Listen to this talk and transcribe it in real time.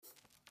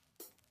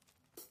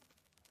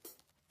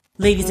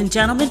Ladies and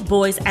gentlemen,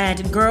 boys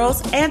and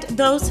girls, and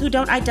those who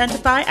don't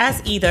identify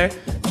as either,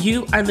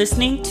 you are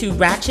listening to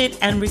Ratchet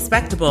and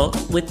Respectable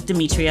with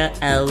Demetria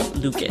L.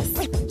 Lucas.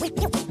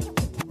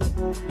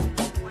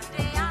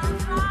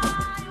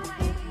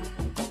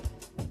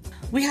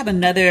 We have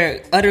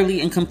another utterly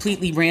and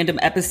completely random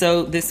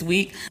episode this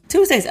week.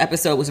 Tuesday's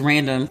episode was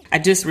random. I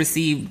just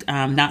received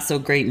not so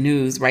great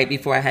news right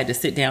before I had to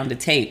sit down to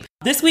tape.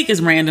 This week is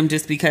random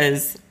just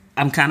because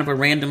I'm kind of a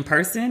random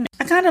person.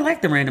 I kind of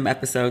like the random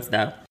episodes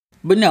though.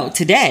 But no,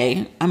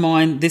 today I'm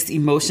on this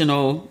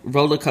emotional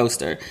roller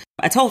coaster.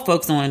 I told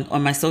folks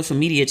on my social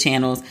media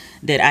channels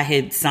that I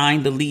had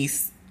signed the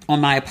lease on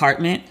my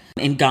apartment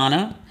in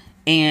Ghana.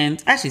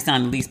 And I actually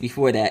signed the lease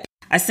before that.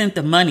 I sent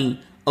the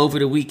money over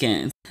the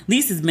weekend.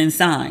 Lease has been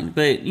signed,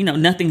 but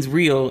nothing's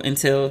real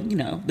until,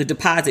 the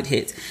deposit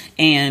hits.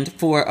 And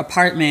for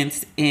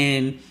apartments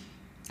in,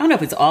 I don't know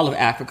if it's all of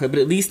Africa, but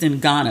at least in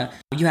Ghana,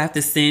 you have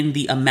to send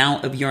the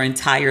amount of your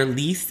entire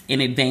lease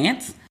in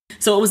advance.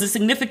 So it was a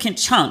significant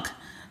chunk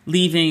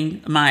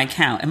leaving my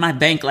account, and my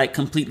bank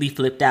completely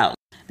flipped out.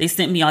 They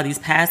sent me all these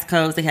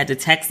passcodes. They had to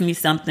text me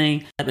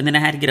something, and then I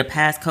had to get a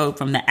passcode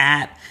from the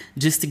app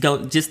just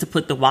to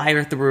put the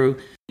wire through.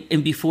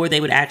 And before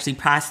they would actually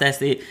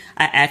process it,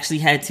 I actually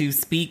had to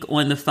speak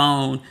on the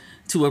phone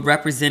to a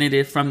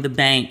representative from the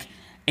bank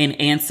and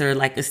answer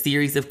a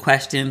series of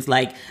questions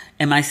like,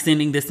 am I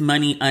sending this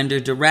money under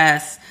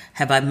duress?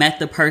 Have I met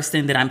the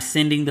person that I'm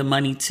sending the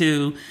money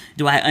to?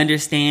 Do I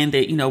understand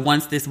that,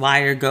 once this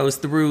wire goes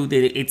through,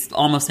 that it's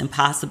almost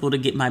impossible to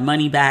get my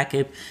money back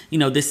if,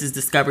 this is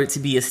discovered to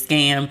be a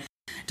scam?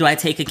 Do I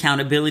take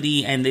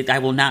accountability and that I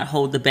will not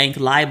hold the bank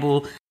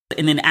liable?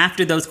 And then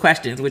after those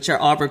questions, which are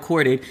all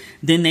recorded,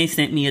 then they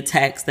sent me a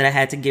text that I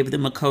had to give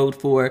them a code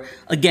for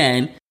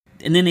again.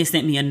 And then they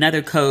sent me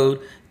another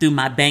code through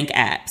my bank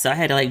app. So I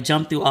had to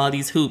jump through all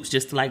these hoops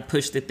just to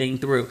push the thing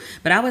through.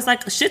 But I was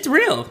like, shit's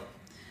real.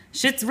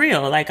 Shit's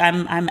real.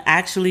 I'm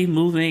actually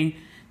moving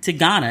to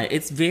Ghana.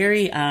 It's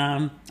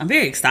I'm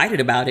very excited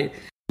about it,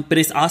 but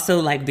it's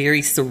also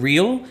very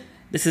surreal.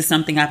 This is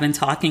something I've been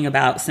talking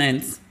about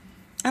since,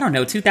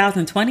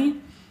 2020.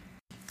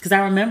 Because I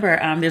remember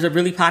there's a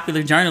really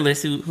popular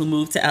journalist who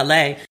moved to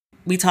LA.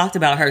 We talked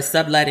about her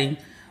subletting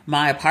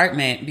my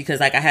apartment because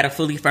I had a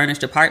fully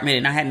furnished apartment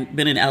and I hadn't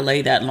been in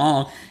LA that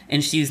long,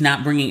 and she's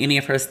not bringing any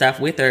of her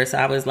stuff with her. So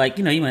I was like,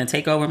 you want to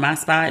take over my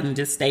spot and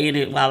just stay in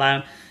it while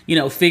I,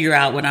 figure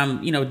out what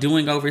I'm,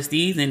 doing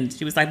overseas. And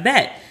she was like,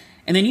 bet.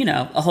 And then,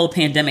 a whole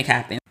pandemic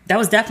happened. That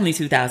was definitely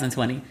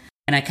 2020.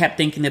 And I kept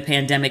thinking the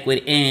pandemic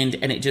would end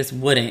and it just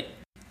wouldn't.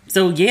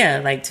 So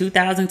yeah,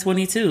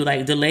 2022,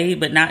 delayed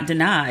but not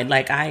denied.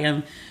 I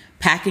am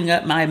packing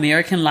up my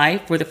American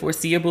life for the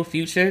foreseeable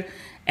future,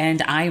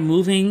 and I'm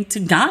moving to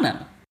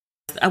Ghana.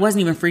 I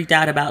wasn't even freaked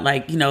out about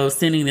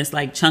sending this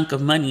chunk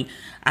of money.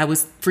 I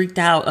was freaked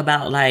out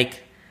about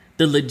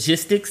the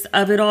logistics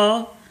of it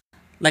all.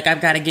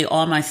 I've got to get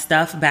all my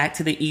stuff back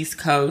to the East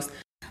Coast.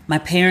 My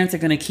parents are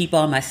going to keep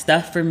all my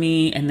stuff for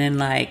me, and then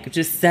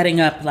just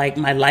setting up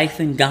my life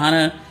in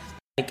Ghana.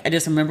 I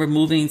just remember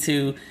moving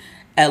to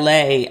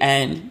LA,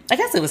 and I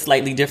guess it was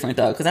slightly different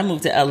though, because I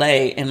moved to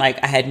LA and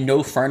I had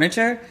no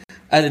furniture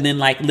other than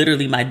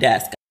literally my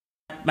desk.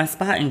 My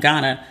spot in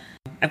Ghana,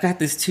 I've got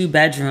this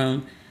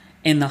 2-bedroom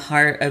in the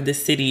heart of the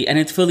city, and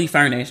it's fully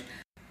furnished,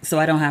 so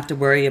I don't have to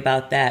worry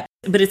about that.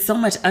 But it's so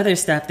much other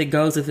stuff that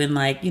goes within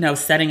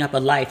setting up a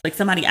life.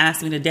 Somebody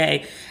asked me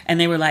today, and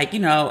they were like,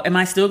 am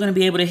I still going to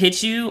be able to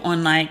hit you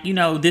on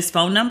this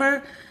phone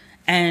number?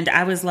 And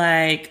I was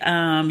like,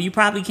 you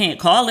probably can't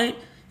call it.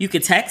 You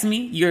could text me.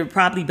 You're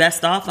probably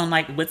best off on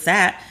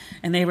WhatsApp.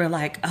 And they were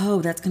like,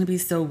 oh, that's going to be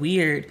so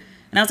weird.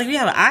 And I was like, if you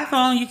have an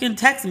iPhone, you can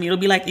text me. It'll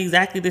be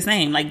exactly the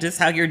same, just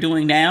how you're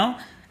doing now.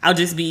 I'll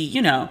just be,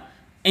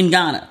 in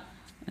Ghana.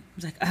 I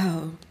was like,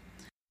 oh.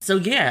 So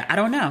yeah, I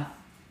don't know.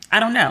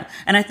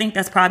 And I think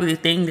that's probably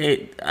the thing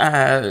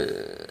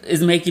that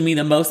is making me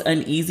the most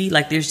uneasy.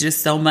 There's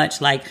just so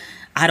much I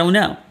don't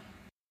know.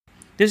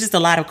 There's just a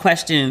lot of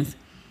questions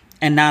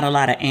and not a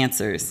lot of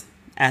answers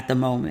at the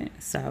moment.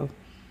 So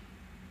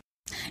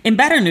in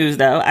better news,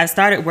 though, I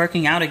started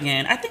working out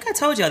again. I think I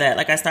told y'all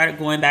that. I started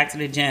going back to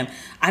the gym.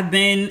 I've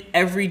been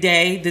every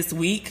day this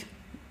week.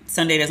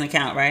 Sunday doesn't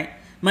count, right?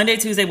 Monday,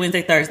 Tuesday,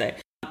 Wednesday, Thursday.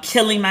 I'm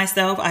killing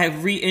myself. I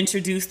have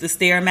reintroduced the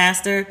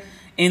Stairmaster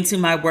into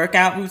my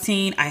workout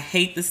routine. I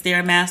hate the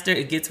Stairmaster.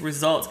 It gets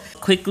results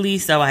quickly,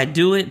 so I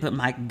do it. But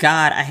my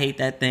God, I hate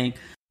that thing.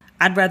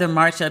 I'd rather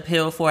march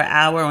uphill for an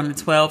hour on the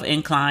 12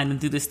 incline than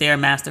do the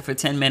Stairmaster for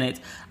 10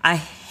 minutes. I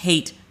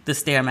hate the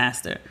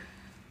Stairmaster,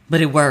 but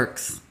it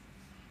works.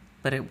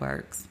 But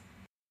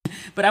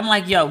I'm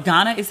like, yo,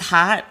 Ghana is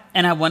hot,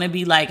 and I want to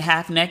be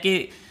half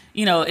naked,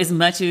 as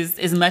much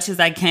as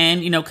I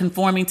can,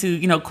 conforming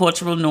to,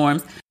 cultural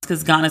norms,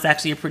 because Ghana is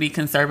actually a pretty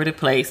conservative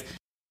place.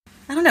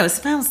 I don't know. It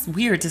sounds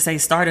weird to say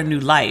start a new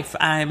life.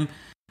 I'm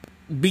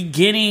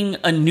beginning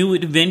a new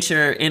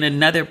adventure in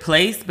another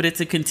place, but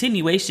it's a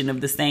continuation of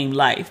the same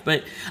life.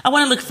 But I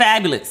want to look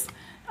fabulous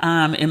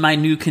in my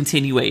new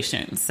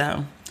continuation.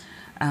 So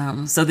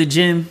the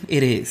gym,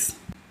 it is.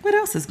 What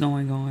else is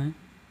going on?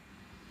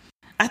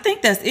 I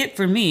think that's it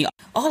for me.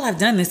 All I've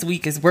done this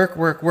week is work,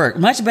 work, work.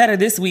 Much better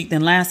this week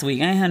than last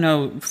week. I ain't had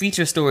no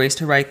feature stories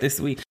to write this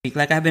week.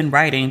 Like, I've been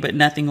writing, but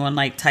nothing on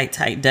like tight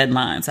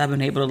deadlines. I've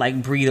been able to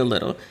like breathe a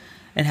little.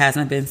 It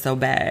hasn't been so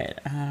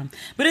bad.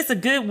 But it's a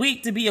good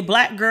week to be a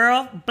black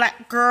girl,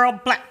 black girl,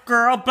 black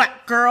girl,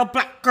 black girl,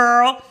 black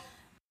girl.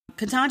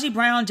 Ketanji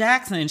Brown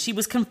Jackson, she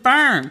was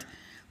confirmed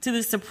to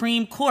the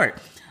Supreme Court,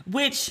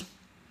 which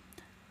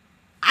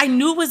I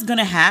knew was going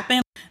to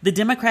happen. The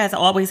Democrats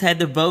always had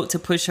the vote to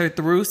push her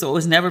through, so it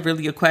was never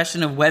really a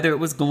question of whether it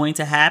was going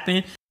to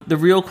happen. The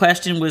real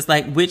question was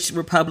like which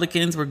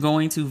Republicans were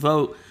going to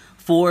vote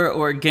for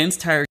or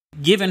against her,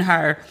 given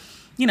her,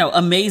 you know,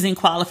 amazing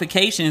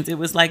qualifications. It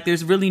was like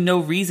there's really no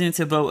reason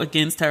to vote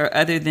against her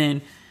other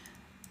than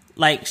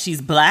like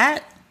she's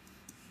black.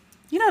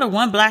 You know, the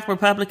one black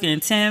Republican,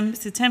 Tim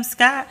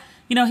Scott,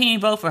 you know, he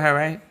ain't vote for her,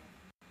 right?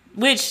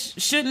 Which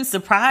shouldn't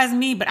surprise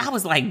me, but I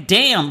was like,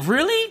 damn,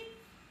 really?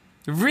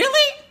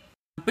 Really?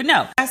 But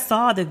no, I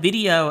saw the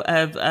video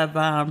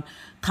of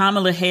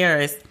Kamala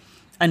Harris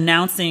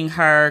announcing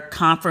her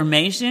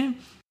confirmation.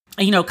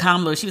 And, you know,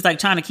 Kamala, she was like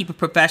trying to keep it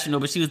professional,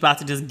 but she was about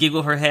to just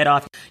giggle her head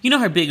off. You know,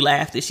 her big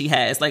laugh that she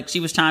has, like she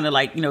was trying to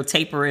like, you know,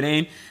 taper it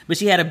in, but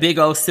she had a big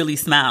old silly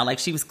smile. Like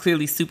she was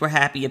clearly super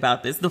happy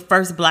about this. The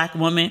first black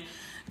woman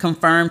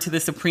confirmed to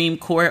the Supreme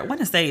Court. I want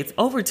to say it's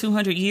over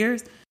 200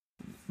 years.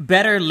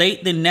 Better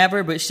late than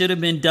never, but should have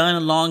been done a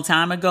long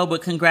time ago.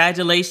 But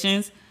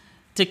congratulations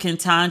to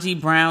Ketanji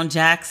Brown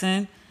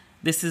Jackson.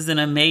 This is an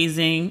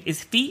amazing,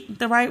 is feat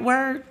the right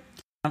word?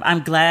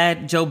 I'm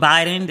glad Joe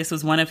Biden, this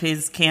was one of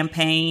his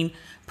campaign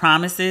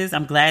promises.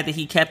 I'm glad that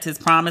he kept his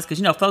promise because,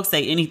 you know, folks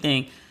say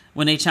anything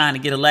when they're trying to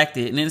get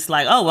elected. And then it's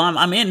like, oh, well,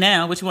 I'm in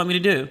now. What you want me to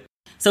do?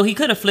 So he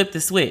could have flipped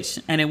the switch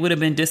and it would have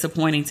been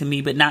disappointing to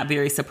me, but not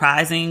very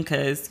surprising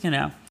because, you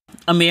know,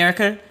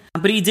 America.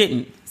 But he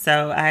didn't.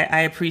 So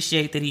I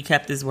appreciate that he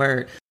kept his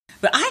word.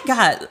 But I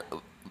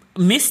got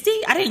misty.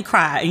 I didn't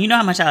cry. And you know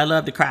how much I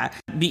love to cry.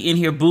 Be in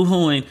here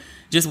boo-hooing,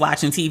 just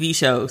watching TV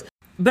shows.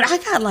 But I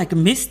got like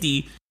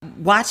misty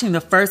watching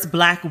the first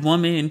black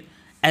woman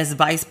as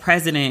vice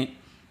president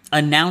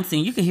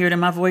announcing, you can hear it in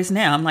my voice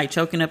now, I'm like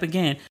choking up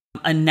again,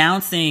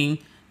 announcing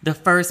the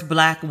first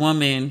black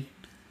woman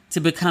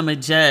to become a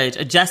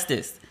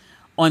justice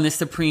on the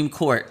Supreme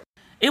Court.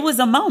 It was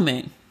a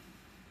moment,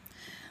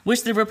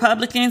 which the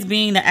Republicans,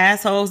 being the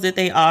assholes that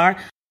they are,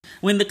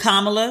 when the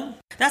Kamala,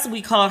 that's what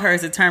we call her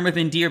as a term of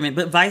endearment,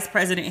 but Vice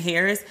President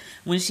Harris,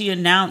 when she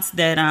announced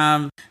that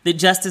that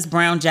Justice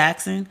Brown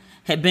Jackson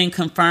had been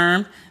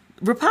confirmed,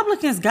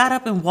 Republicans got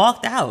up and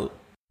walked out.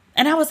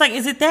 And I was like,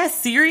 is it that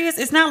serious?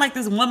 It's not like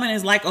this woman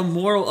is like a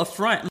moral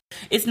affront.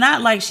 It's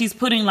not like she's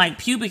putting like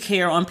pubic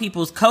hair on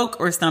people's coke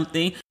or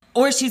something,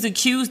 or she's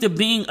accused of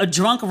being a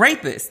drunk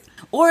rapist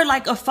or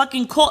like a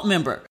fucking cult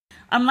member.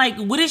 I'm like,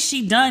 what has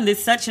she done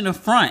that's such an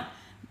affront?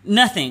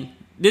 Nothing.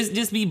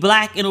 Just be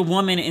black and a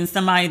woman and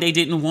somebody they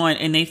didn't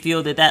want, and they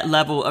feel that that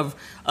level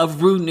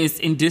of rudeness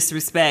and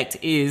disrespect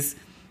is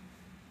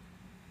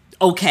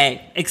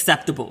okay,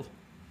 acceptable.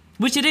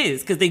 Which it is,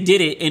 because they did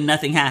it and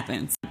nothing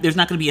happens. There's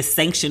not going to be a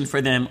sanction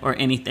for them or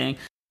anything.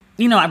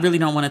 You know, I really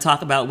don't want to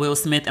talk about Will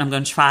Smith, and I'm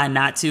going to try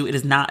not to. It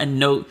is not a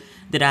note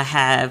that I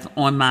have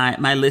on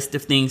my list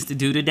of things to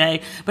do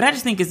today. But I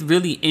just think it's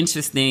really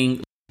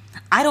interesting.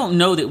 I don't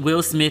know that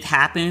Will Smith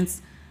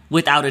happens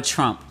without a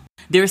Trump.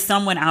 There's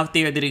someone out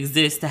there that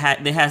exists that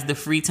has the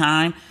free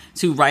time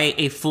to write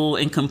a full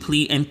and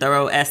complete and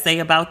thorough essay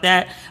about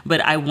that.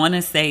 But I want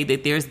to say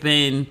that there's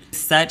been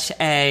such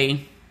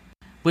a,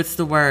 what's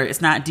the word?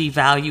 It's not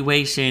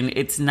devaluation.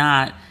 It's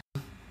not,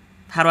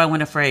 how do I want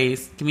to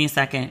phrase? Give me a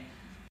second.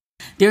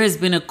 There has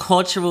been a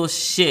cultural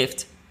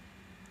shift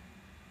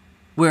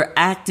where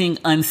acting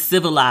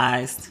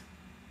uncivilized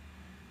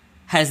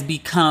has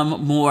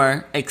become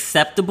more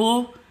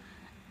acceptable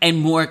and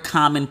more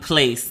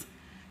commonplace,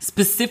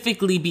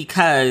 specifically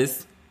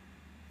because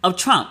of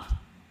Trump.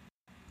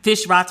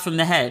 Fish rots from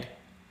the head.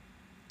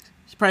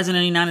 He's president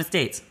of the United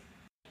States.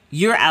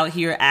 You're out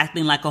here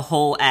acting like a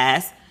whole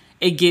ass.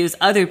 It gives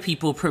other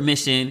people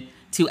permission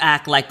to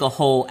act like a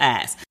whole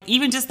ass.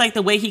 Even just like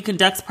the way he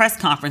conducts press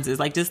conferences,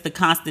 like just the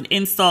constant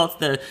insults,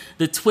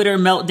 the Twitter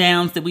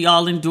meltdowns that we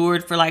all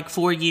endured for like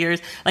 4 years.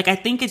 Like, I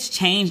think it's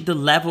changed the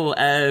level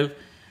of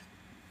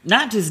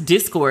not just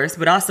discourse,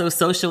 but also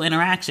social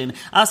interaction.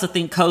 I also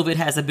think COVID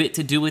has a bit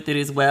to do with it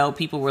as well.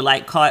 People were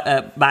like caught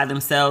up by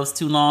themselves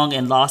too long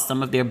and lost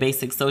some of their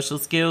basic social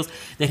skills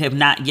that have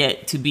not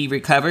yet to be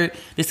recovered.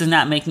 This is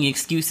not making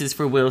excuses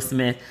for Will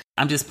Smith.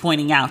 I'm just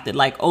pointing out that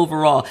like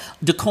overall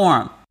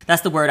decorum,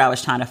 that's the word I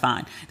was trying to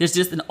find. There's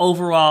just an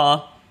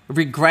overall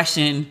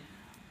regression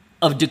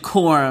of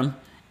decorum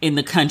in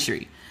the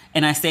country.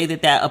 And I say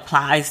that that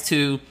applies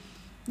to,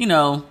 you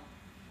know,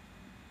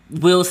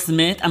 Will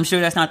Smith. I'm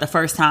sure that's not the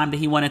first time that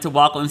he wanted to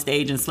walk on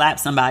stage and slap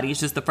somebody. It's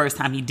just the first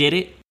time he did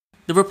it.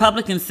 The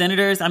Republican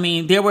senators, I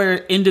mean, there were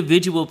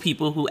individual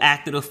people who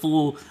acted a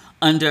fool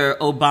under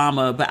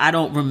Obama, but I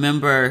don't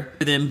remember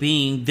them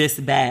being this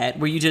bad,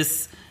 where you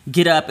just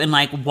get up and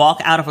like walk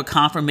out of a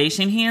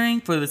confirmation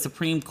hearing for the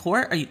Supreme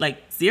Court? Are you like,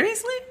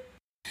 seriously?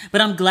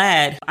 But I'm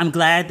glad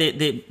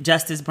that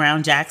Justice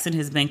Brown Jackson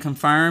has been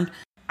confirmed.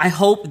 I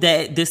hope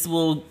that this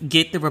will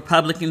get the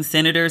Republican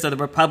senators or the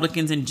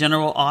Republicans in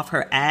general off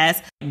her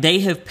ass. They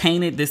have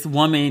painted this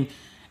woman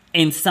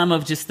in some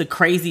of just the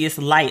craziest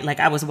light. Like,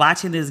 I was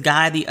watching this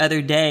guy the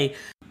other day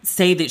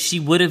say that she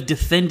would have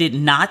defended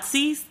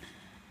Nazis.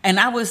 And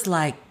I was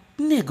like,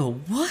 nigga,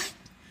 what?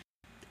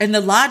 And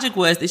the logic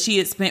was that she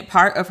had spent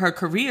part of her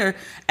career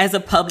as a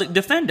public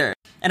defender.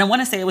 And I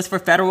want to say it was for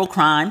federal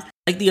crimes.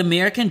 Like, the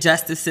American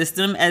justice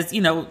system, as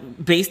you know,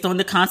 based on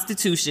the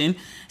Constitution,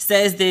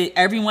 says that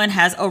everyone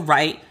has a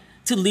right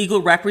to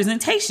legal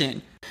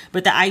representation.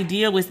 But the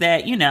idea was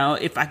that, you know,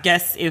 if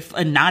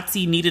a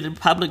Nazi needed a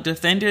public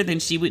defender, then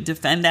she would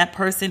defend that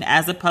person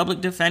as a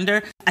public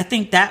defender. I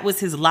think that was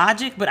his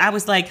logic. But I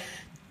was like,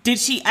 did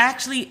she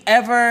actually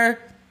ever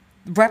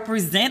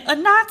represent a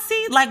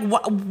Nazi? Like,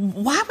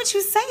 why would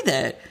you say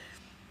that?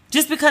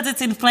 Just because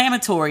it's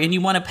inflammatory and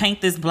you want to paint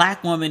this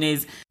black woman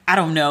as, I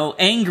don't know,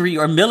 angry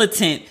or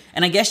militant.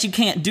 And I guess you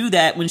can't do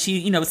that when she,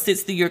 you know,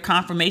 sits through your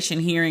confirmation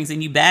hearings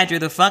and you badger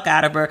the fuck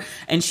out of her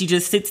and she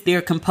just sits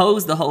there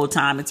composed the whole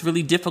time. It's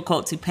really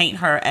difficult to paint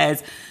her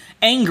as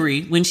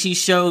angry when she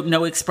showed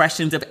no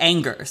expressions of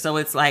anger. So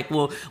it's like,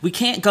 well, we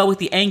can't go with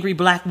the angry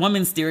black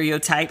woman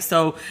stereotype,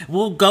 so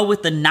we'll go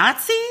with the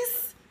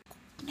Nazis?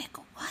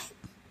 Nigga, what?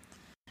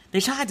 They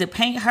tried to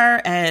paint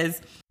her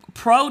as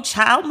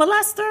pro-child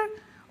molester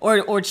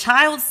or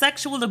child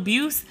sexual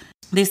abuse.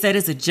 They said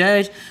as a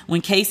judge, when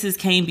cases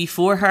came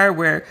before her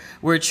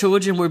where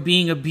children were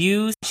being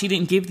abused, she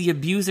didn't give the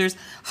abusers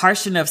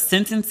harsh enough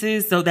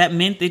sentences. So that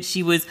meant that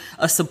she was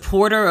a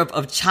supporter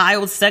of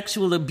child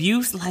sexual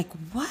abuse. Like,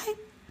 what?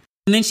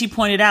 And then she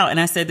pointed out, and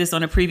I said this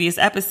on a previous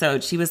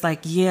episode, she was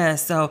like, yeah,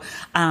 so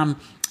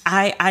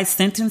I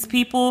sentence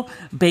people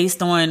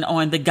based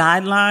on the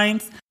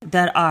guidelines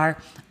that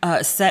are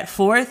set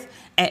forth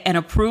and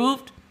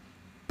approved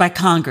by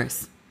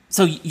Congress.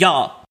 So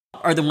y'all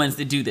are the ones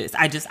that do this.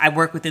 I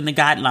work within the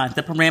guidelines,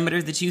 the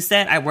parameters that you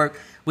set. I work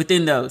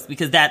within those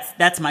because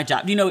that's my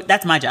job. You know,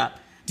 that's my job.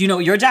 Do you know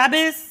what your job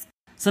is?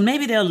 So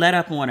maybe they'll let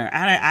up on her.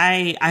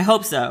 I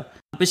hope so.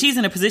 But she's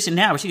in a position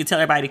now where she can tell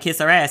everybody to kiss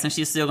her ass and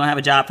she's still gonna have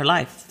a job for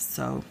life.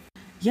 So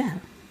yeah,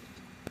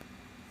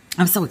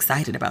 I'm so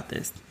excited about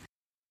this.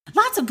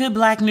 Lots of good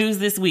black news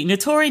this week.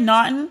 Naturi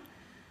Naughton,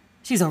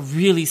 she's a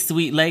really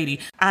sweet lady.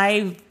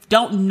 I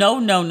don't know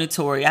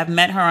Naturi. I've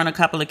met her on a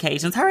couple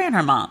occasions, her and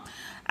her mom.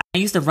 I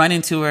used to run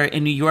into her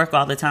in New York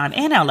all the time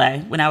and LA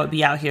when I would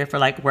be out here for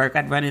like work.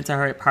 I'd run into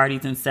her at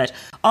parties and such.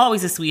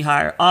 Always a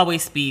sweetheart,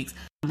 always speaks.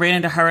 Ran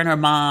into her and her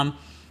mom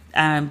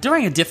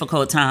during a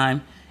difficult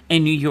time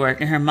in New York,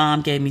 and her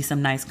mom gave me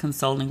some nice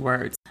consoling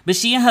words. But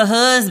she and her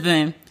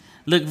husband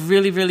look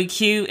really, really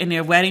cute in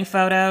their wedding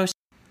photo.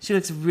 She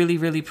looks really,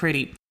 really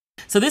pretty.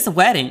 So this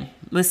wedding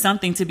was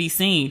something to be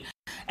seen.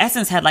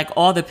 Essence had like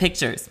all the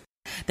pictures.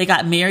 They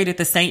got married at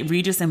the St.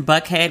 Regis in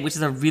Buckhead, which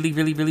is a really,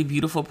 really, really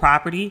beautiful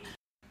property.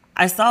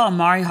 I saw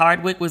Amari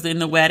Hardwick was in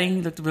the wedding.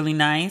 He looked really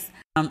nice.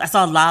 I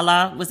saw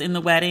Lala was in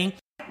the wedding.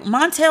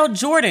 Montel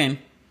Jordan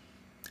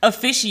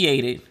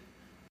officiated.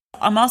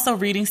 I'm also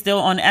reading still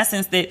on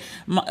Essence that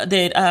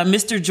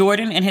Mr.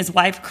 Jordan and his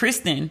wife,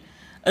 Kristen,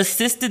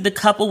 assisted the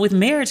couple with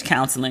marriage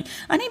counseling.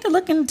 I need to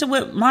look into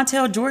what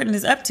Montel Jordan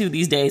is up to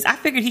these days. I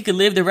figured he could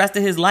live the rest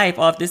of his life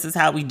off This Is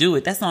How We Do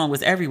It. That song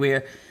was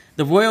everywhere.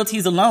 The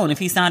royalties alone, if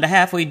he signed a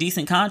halfway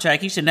decent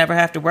contract, he should never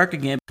have to work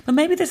again. But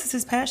maybe this is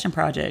his passion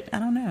project. I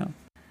don't know.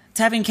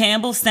 Tevin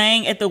Campbell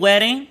sang at the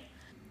wedding.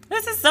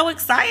 This is so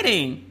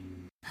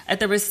exciting. At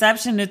the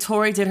reception,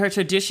 Naturi did her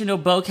traditional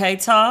bouquet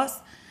toss,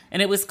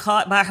 and it was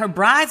caught by her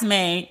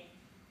bridesmaid,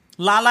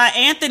 Lala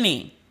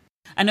Anthony.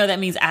 I know that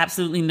means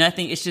absolutely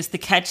nothing. It's just the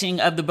catching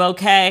of the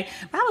bouquet.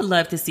 I would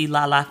love to see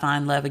Lala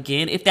find love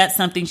again. If that's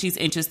something she's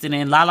interested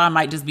in, Lala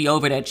might just be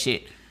over that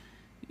shit.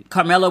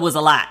 Carmela was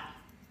a lot.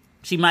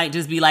 She might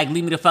just be like,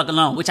 leave me the fuck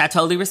alone, which I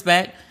totally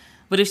respect.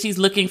 But if she's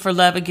looking for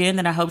love again,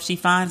 then I hope she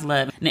finds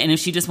love. And if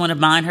she just want to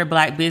mind her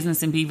black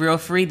business and be real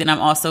free, then I'm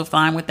also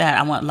fine with that.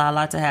 I want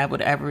Lala to have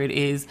whatever it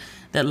is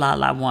that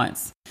Lala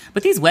wants.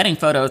 But these wedding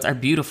photos are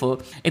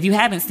beautiful. If you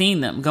haven't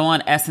seen them, go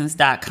on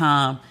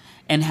essence.com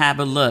and have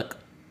a look.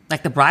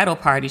 Like the bridal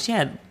party, she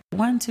had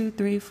 1, 2,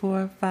 3,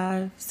 4,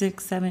 5,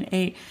 6, 7,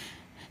 8.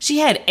 She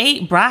had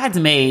 8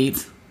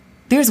 bridesmaids.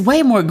 There's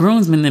way more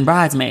groomsmen than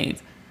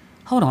bridesmaids.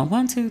 Hold on.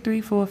 1, 2, 3,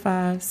 4,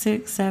 5,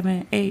 6,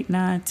 7, 8,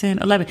 9, 10,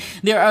 11.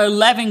 There are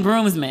 11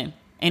 groomsmen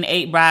and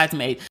 8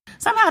 bridesmaids.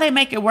 Somehow they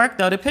make it work,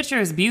 though. The picture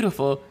is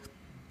beautiful.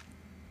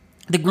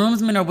 The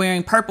groomsmen are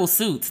wearing purple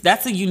suits.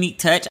 That's a unique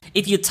touch.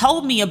 If you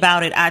told me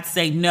about it, I'd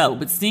say no.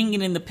 But seeing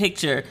it in the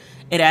picture,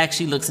 it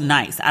actually looks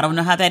nice. I don't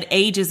know how that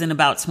ages in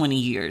about 20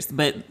 years,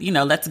 but, you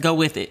know, let's go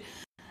with it.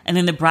 And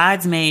then the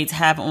bridesmaids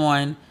have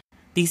on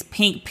these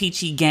pink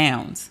peachy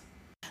gowns.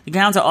 The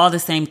gowns are all the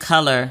same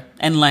color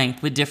and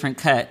length with different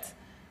cuts.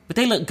 But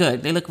they look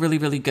good. They look really,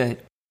 really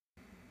good.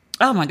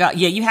 Oh, my God.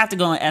 Yeah, you have to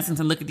go on Essence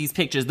and look at these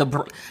pictures.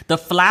 The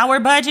flower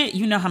budget,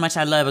 you know how much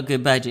I love a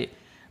good budget.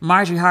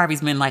 Marjorie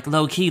Harvey's been like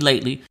low key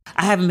lately.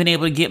 I haven't been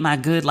able to get my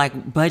good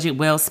like budget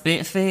well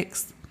spent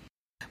fix.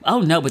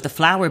 Oh no, but the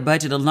flower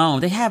budget alone,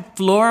 they have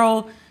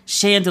floral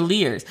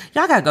chandeliers.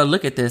 Y'all gotta go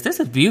look at this. This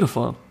is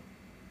beautiful.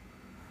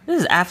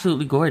 This is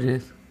absolutely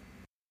gorgeous.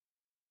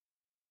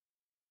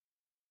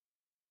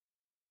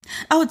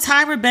 Oh,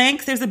 Tyra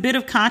Banks, there's a bit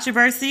of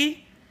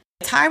controversy.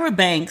 Tyra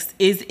Banks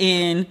is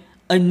in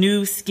a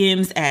new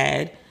Skims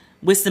ad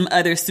with some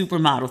other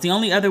supermodels. The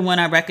only other one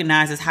I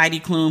recognize is Heidi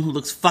Klum, who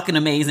looks fucking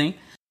amazing.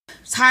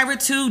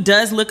 Tyra, too,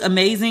 does look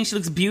amazing. She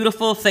looks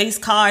beautiful. Face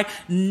card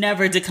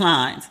never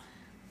declines.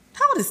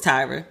 How old is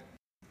Tyra?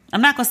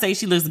 I'm not going to say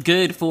she looks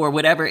good for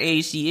whatever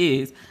age she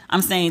is.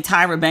 I'm saying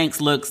Tyra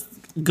Banks looks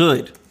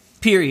good,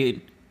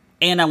 period.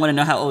 And I want to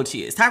know how old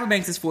she is. Tyra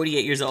Banks is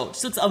 48 years old.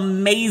 She looks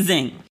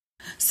amazing.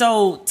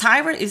 So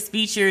Tyra is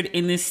featured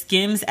in this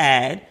Skims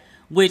ad,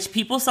 which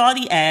people saw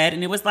the ad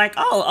and it was like,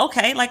 oh,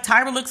 okay, like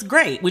Tyra looks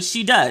great, which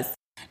she does.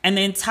 And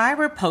then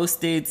Tyra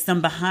posted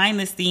some behind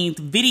the scenes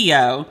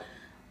video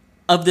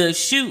of the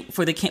shoot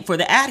for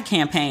the ad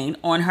campaign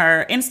on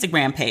her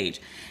Instagram page.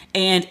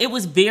 And it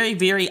was very,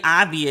 very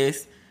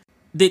obvious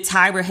that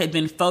Tyra had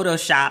been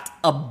photoshopped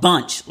a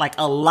bunch, like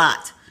a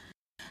lot.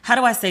 How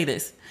do I say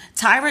this?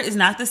 Tyra is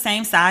not the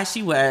same size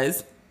she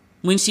was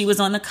when she was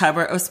on the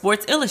cover of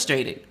Sports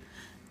Illustrated.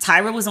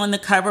 Tyra was on the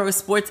cover of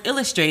Sports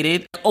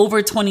Illustrated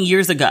over 20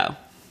 years ago.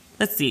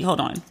 Let's see,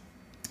 hold on.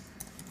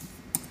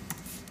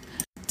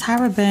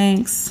 Tyra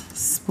Banks,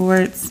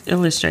 Sports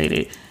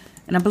Illustrated.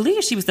 And I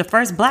believe she was the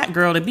first black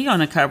girl to be on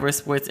the cover of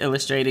Sports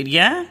Illustrated,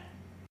 yeah?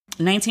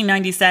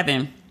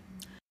 1997.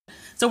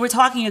 So we're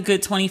talking a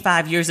good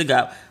 25 years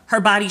ago. Her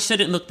body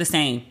shouldn't look the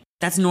same.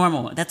 That's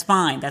normal. That's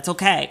fine. That's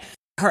okay.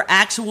 Her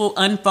actual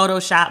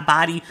unphotoshopped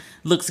body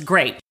looks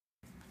great.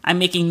 I'm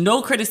making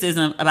no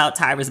criticism about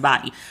Tyra's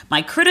body.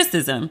 My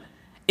criticism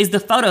is the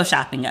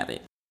photoshopping of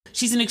it.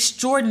 She's an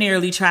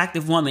extraordinarily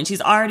attractive woman. She's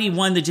already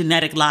won the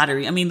genetic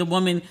lottery. I mean, the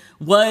woman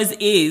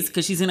is,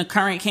 because she's in a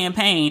current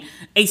campaign,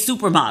 a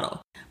supermodel.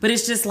 But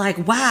it's just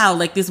like, wow,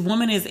 like this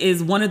woman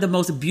is one of the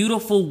most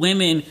beautiful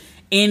women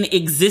in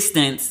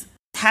existence,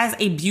 has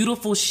a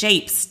beautiful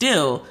shape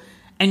still,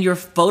 and you're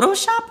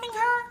photoshopping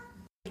her?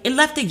 It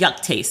left a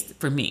yuck taste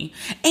for me.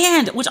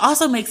 And which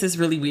also makes this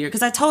really weird,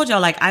 because I told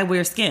y'all, like, I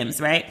wear Skims,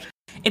 right?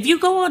 If you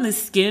go on the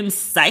Skims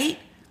site,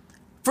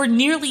 for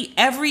nearly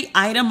every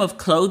item of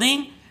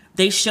clothing,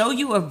 they show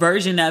you a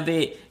version of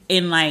it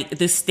in like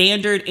the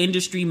standard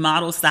industry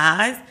model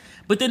size,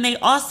 but then they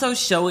also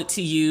show it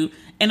to you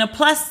in a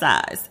plus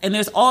size. And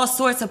there's all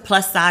sorts of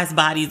plus size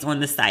bodies on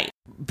the site.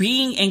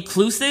 Being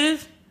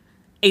inclusive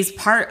is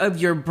part of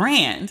your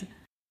brand.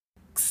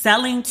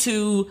 Selling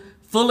to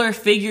fuller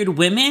figured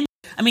women.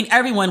 I mean,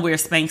 everyone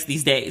wears Spanx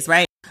these days,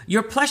 right?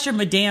 Your plus your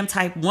madame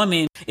type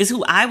woman is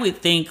who I would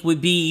think would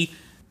be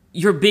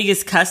your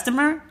biggest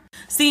customer.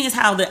 Seeing as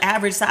how the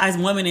average size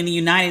woman in the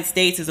United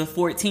States is a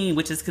 14,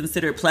 which is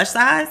considered plus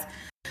size.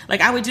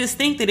 Like, I would just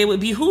think that it would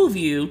behoove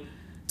you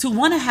to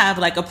want to have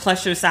like a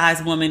plusher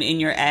size woman in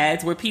your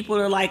ads where people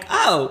are like,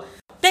 oh,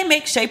 they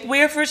make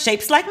shapewear for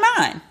shapes like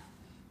mine.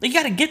 You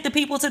got to get the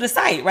people to the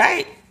site,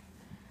 right?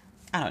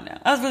 I don't know.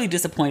 I was really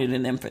disappointed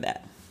in them for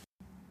that.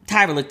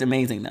 Tyra looked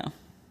amazing though,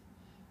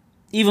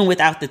 even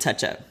without the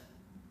touch up.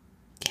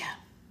 Yeah.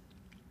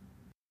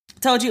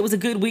 Told you it was a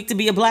good week to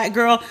be a black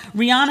girl.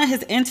 Rihanna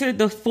has entered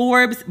the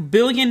Forbes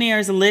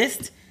billionaires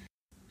list.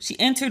 She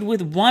entered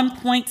with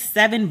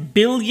 1.7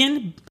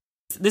 billion.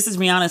 This is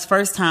Rihanna's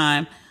first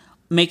time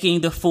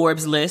making the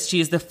Forbes list. She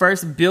is the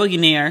first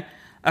billionaire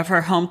of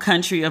her home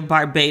country of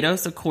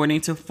Barbados,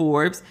 according to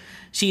Forbes.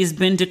 She has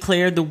been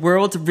declared the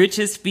world's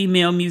richest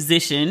female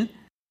musician.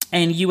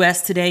 And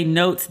US Today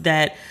notes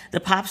that the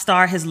pop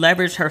star has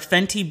leveraged her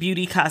Fenty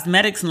Beauty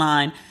cosmetics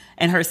line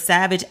and her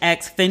Savage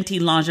X Fenty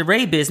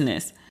lingerie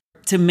business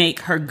to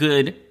make her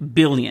good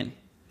billion.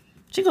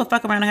 She gonna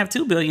fuck around and have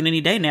 2 billion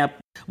any day now.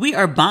 We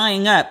are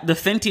buying up the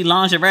Fenty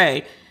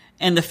lingerie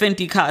and the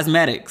Fenty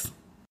cosmetics.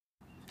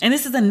 And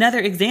this is another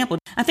example.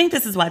 I think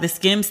this is why the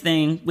Skims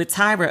thing with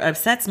Tyra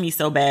upsets me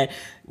so bad.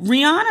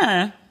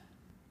 Rihanna,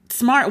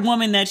 smart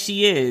woman that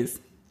she is,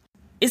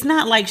 it's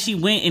not like she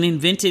went and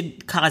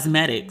invented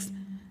cosmetics.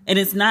 And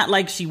it's not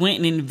like she went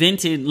and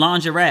invented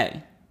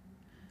lingerie.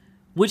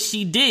 What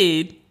she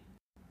did,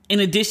 in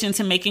addition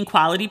to making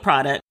quality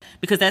product,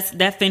 because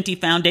that Fenty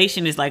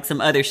foundation is like some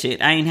other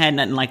shit. I ain't had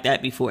nothing like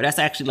that before. That's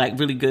actually like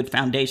really good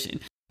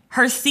foundation.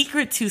 Her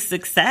secret to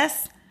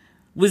success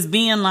was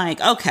being like,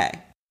 okay,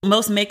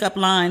 most makeup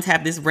lines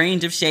have this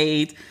range of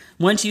shades.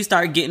 Once you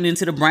start getting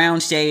into the brown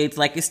shades,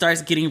 like it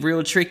starts getting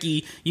real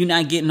tricky. You're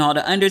not getting all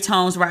the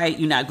undertones right.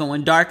 You're not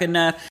going dark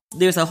enough.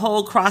 There's a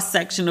whole cross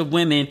section of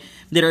women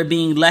that are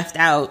being left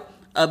out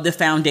of the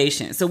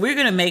foundation. So we're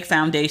going to make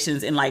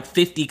foundations in like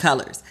 50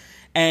 colors.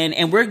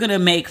 And we're gonna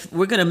make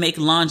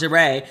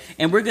lingerie,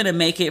 and we're gonna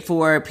make it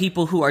for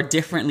people who are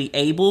differently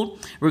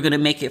abled. We're gonna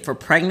make it for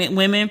pregnant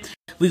women.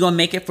 We're gonna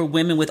make it for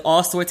women with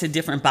all sorts of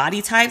different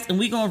body types, and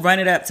we're gonna run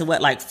it up to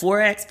what, like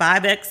 4X,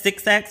 5X,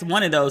 6X,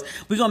 one of those.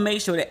 We're gonna make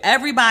sure that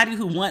everybody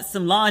who wants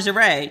some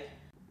lingerie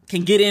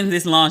can get in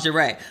this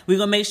lingerie. We're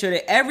going to make sure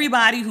that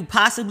everybody who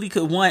possibly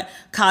could want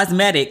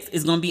cosmetics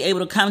is going to be able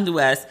to come to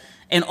us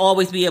and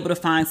always be able to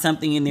find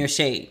something in their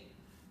shade.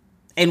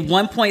 And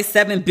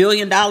 $1.7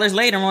 billion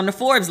later on the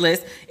Forbes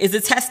list is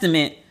a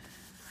testament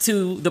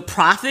to the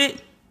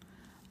profit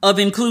of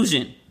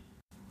inclusion.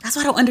 That's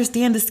why I don't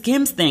understand the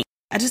Skims thing.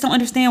 I just don't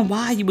understand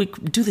why you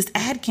would do this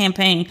ad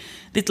campaign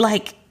that's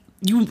like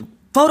you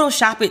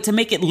Photoshop it to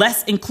make it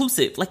less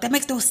inclusive. Like, that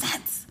makes no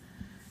sense.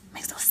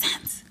 Makes no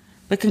sense.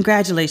 But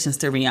congratulations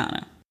to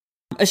Rihanna.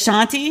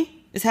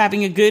 Ashanti is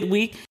having a good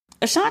week.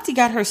 Ashanti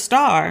got her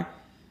star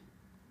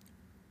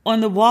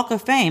on the Walk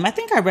of Fame. I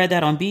think I read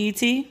that on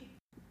BET.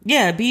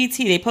 Yeah, BET.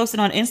 They posted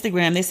on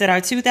Instagram. They said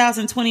our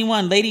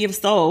 2021 Lady of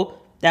Soul,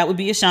 that would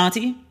be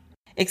Ashanti,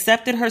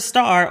 accepted her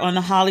star on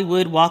the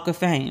Hollywood Walk of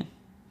Fame.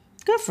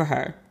 Good for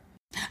her.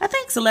 I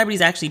think celebrities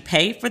actually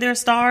pay for their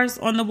stars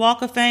on the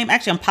Walk of Fame.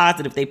 Actually, I'm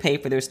positive they pay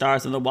for their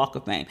stars on the Walk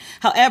of Fame.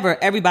 However,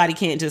 everybody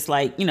can't just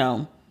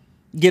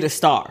get a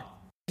star.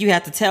 You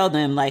have to tell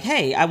them like,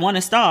 hey, I want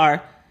a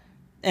star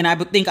and I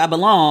think I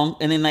belong.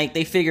 And then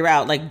they figure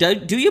out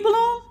do you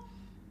belong?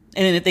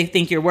 And then if they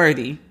think you're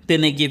worthy,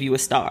 then they give you a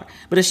star.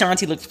 But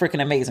Ashanti looks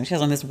freaking amazing. She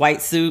has on this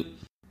white suit.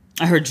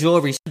 Her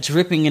jewelry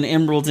dripping in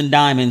emeralds and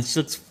diamonds. She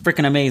looks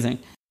freaking amazing.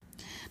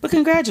 But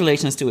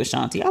congratulations to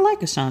Ashanti. I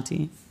like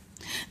Ashanti.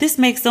 This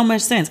makes so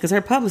much sense because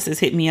her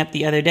publicist hit me up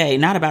the other day.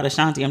 Not about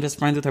Ashanti. I'm just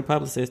friends with her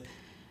publicist.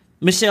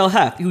 Michelle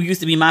Huff, who used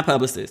to be my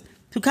publicist.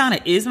 Who kind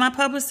of is my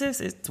publicist.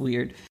 It's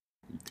weird.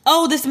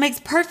 Oh, this makes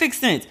perfect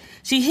sense.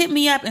 She hit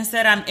me up and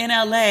said, I'm in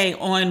LA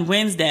on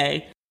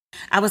Wednesday.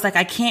 I was like,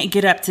 I can't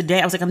get up today.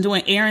 I was like, I'm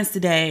doing errands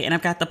today and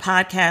I've got the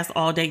podcast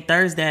all day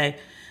Thursday.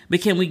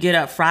 But can we get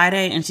up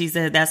Friday? And she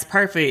said, that's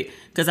perfect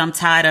because I'm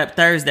tied up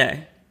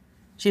Thursday.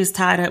 She was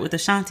tied up with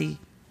Ashanti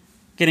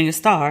getting a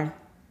star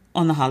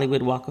on the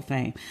Hollywood Walk of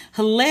Fame.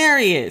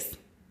 Hilarious.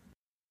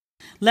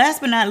 Last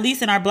but not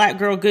least, in our black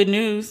girl good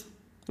news,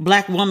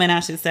 black woman,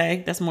 I should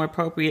say, that's more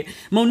appropriate.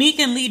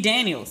 Monique and Lee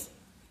Daniels.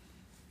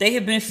 They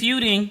have been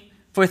feuding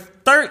for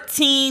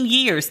 13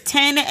 years,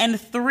 10 and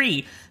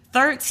 3,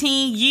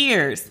 13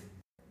 years,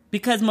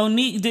 because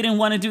Monique didn't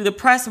want to do the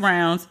press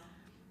rounds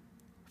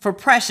for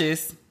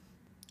Precious,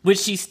 which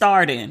she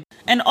starred in,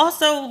 and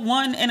also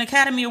won an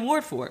Academy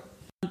Award for it.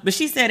 But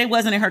she said it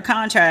wasn't in her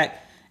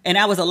contract, and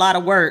that was a lot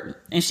of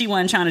work, and she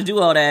wasn't trying to do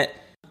all that,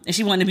 and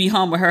she wanted to be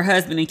home with her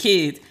husband and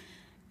kids.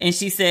 And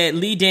she said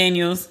Lee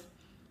Daniels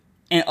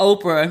and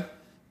Oprah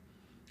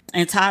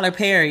and Tyler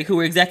Perry, who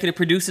were executive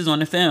producers on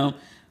the film,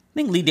 I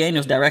think Lee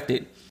Daniels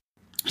directed,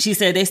 she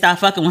said they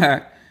stopped fucking with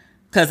her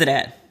because of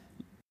that.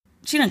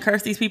 She done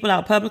cursed these people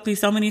out publicly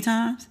so many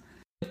times.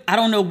 I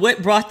don't know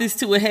what brought this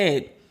to a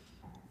head,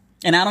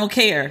 and I don't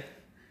care.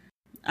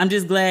 I'm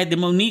just glad that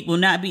Monique will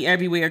not be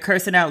everywhere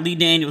cursing out Lee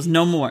Daniels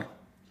no more.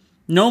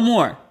 No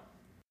more.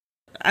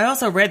 I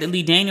also read that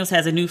Lee Daniels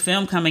has a new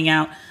film coming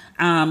out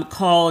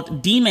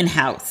called Demon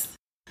House.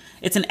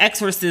 It's an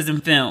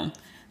exorcism film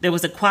that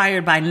was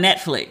acquired by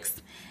Netflix.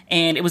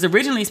 And it was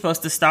originally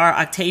supposed to star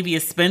Octavia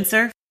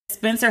Spencer.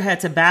 Spencer had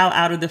to bow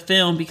out of the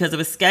film because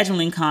of a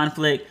scheduling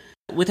conflict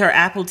with her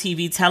Apple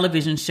TV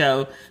television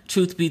show,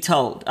 Truth Be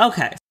Told.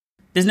 Okay.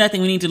 There's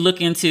nothing we need to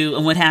look into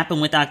on what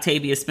happened with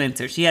Octavia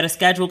Spencer. She had a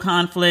schedule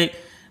conflict.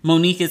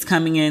 Monique is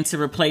coming in to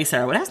replace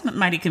her. Well, that's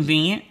mighty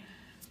convenient.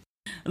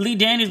 Lee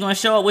Daniels going to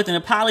show up with an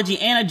apology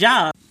and a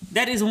job.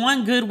 That is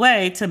one good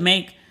way to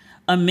make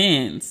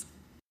amends.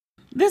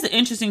 There's an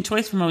interesting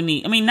choice for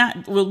Monique. I mean,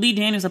 Lee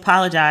Daniels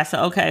apologized,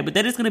 so okay, but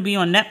that is going to be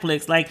on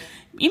Netflix. Like,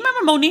 you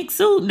remember Monique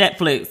sued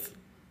Netflix?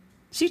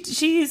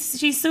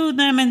 She sued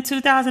them in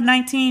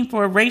 2019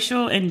 for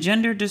racial and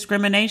gender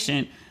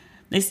discrimination.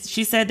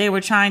 She said they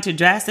were trying to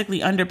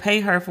drastically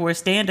underpay her for a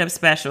stand-up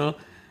special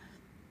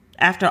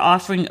after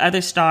offering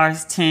other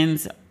stars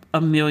tens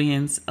of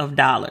millions of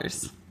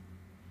dollars.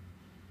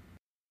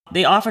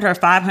 They offered her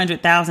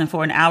 $500,000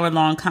 for an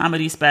hour-long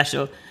comedy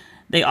special.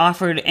 They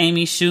offered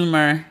Amy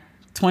Schumer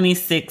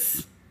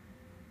 26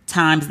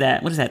 times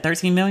that. What is that,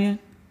 13 million?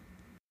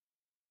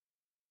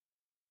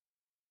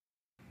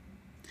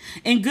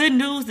 And good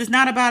news, it's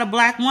not about a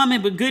black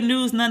woman, but good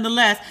news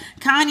nonetheless.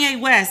 Kanye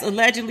West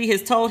allegedly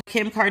has told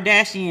Kim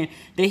Kardashian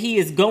that he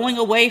is going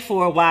away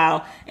for a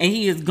while and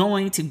he is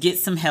going to get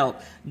some help.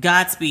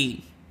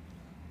 Godspeed.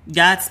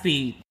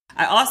 Godspeed.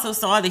 I also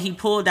saw that he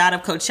pulled out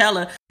of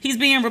Coachella. He's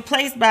being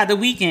replaced by The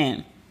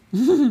Weeknd.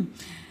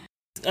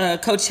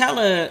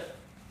 Coachella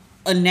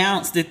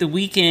announced that The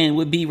Weeknd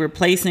would be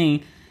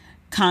replacing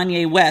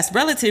Kanye West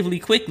relatively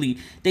quickly.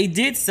 They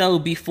did so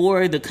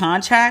before the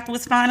contract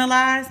was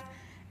finalized.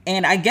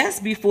 And I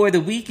guess before The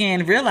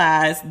Weeknd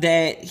realized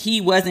that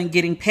he wasn't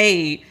getting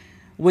paid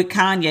what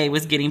Kanye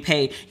was getting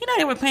paid. You know,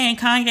 they were paying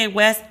Kanye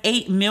West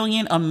 8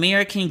 million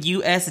American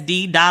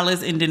USD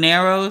dollars in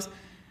dineros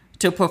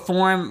to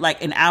perform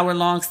like an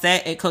hour-long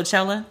set at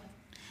Coachella.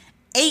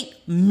 8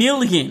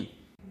 million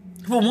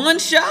for one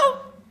show?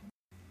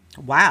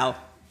 Wow.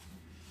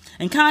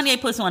 And Kanye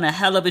puts on a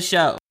hell of a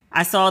show.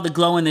 I saw the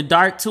Glow in the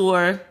Dark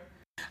tour.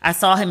 I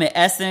saw him at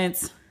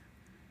Essence.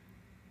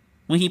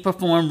 when he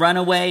performed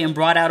Runaway and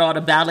brought out all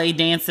the ballet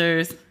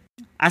dancers.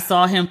 I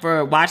saw him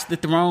for Watch the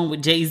Throne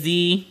with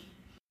Jay-Z.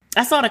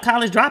 I saw The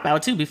College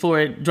Dropout too before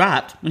it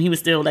dropped, when he was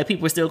still, like,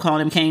 people were still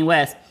calling him Kanye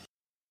West.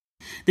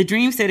 The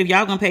Dream said, if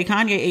y'all gonna pay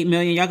Kanye $8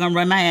 million, y'all gonna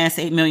run my ass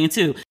 $8 million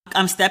too.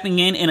 I'm stepping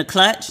in a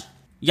clutch.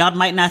 Y'all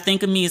might not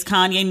think of me as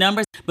Kanye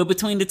numbers, but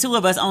between the two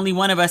of us, only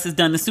one of us has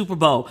done the Super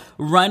Bowl.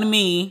 Run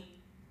me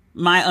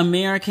my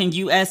American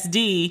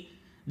USD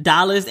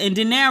dollars and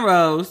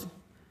dineros.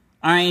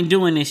 I ain't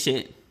doing this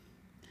shit.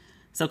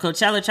 So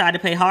Coachella tried to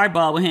play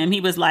hardball with him.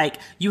 He was like,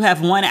 you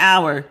have 1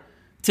 hour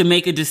to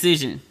make a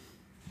decision.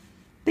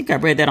 I think I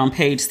read that on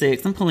page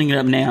 6. I'm pulling it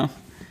up now.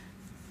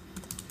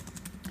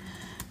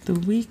 The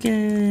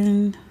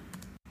Weeknd.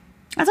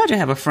 I told you I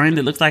have a friend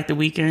that looks like The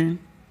Weeknd.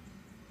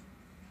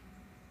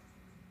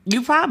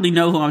 You probably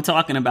know who I'm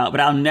talking about, but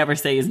I'll never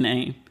say his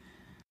name.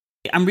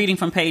 I'm reading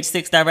from page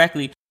 6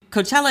 directly.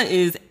 Coachella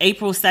is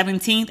April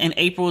 17th and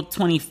April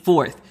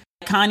 24th.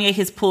 Kanye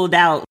has pulled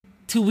out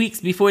 2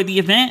 weeks before the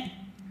event.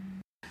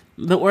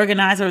 The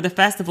organizer of the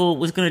festival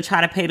was going to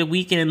try to pay The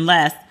Weeknd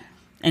less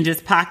and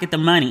just pocket the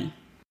money.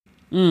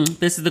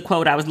 This is the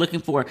quote I was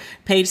looking for.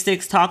 Page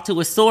 6 talked to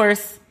a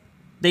source.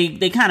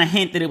 They kind of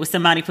hint that it was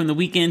somebody from The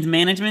Weeknd's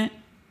management.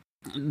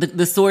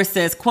 The source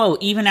says,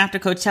 quote, even after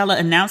Coachella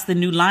announced the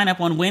new lineup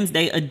on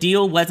Wednesday, a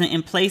deal wasn't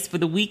in place for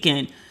The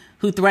Weeknd,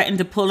 who threatened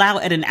to pull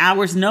out at an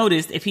hour's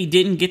notice if he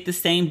didn't get the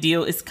same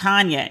deal as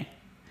Kanye.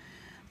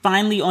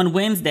 Finally, on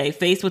Wednesday,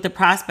 faced with the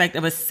prospect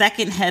of a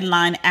second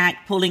headline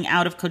act pulling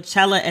out of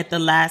Coachella at the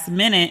last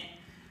minute,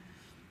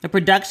 the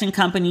production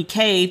company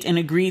caved and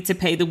agreed to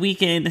pay The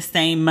Weeknd the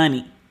same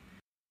money.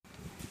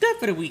 Good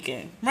for The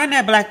Weeknd. Run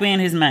that black man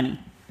his money.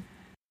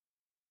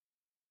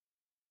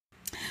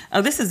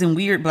 Oh, this is in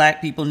weird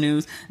black people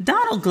news.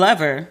 Donald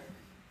Glover.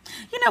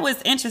 You know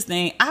what's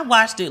interesting? I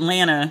watched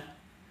Atlanta,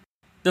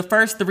 the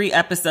first 3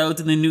 episodes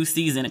of the new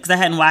season, because I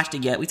hadn't watched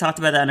it yet. We talked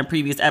about that in a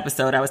previous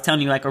episode. I was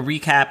telling you like a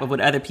recap of what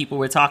other people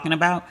were talking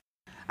about.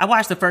 I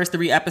watched the first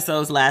 3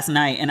 episodes last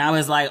night, and I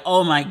was like,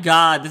 oh my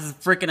God, this is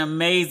freaking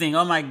amazing.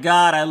 Oh my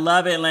God, I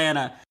love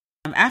Atlanta.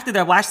 After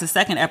I watched the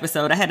second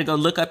episode, I had to go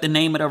look up the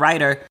name of the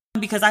writer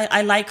because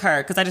I like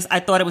her, because I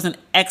thought it was an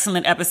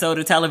excellent episode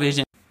of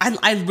television.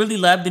 I really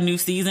love the new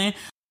season.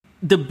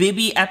 The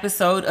Bibby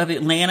episode of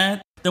Atlanta,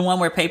 the one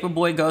where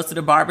Paperboy goes to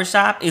the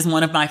barbershop, is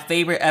one of my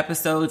favorite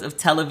episodes of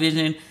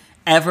television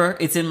ever.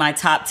 It's in my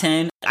top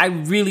 10. I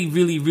really,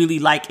 really, really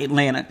like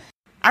Atlanta.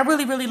 I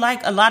really, really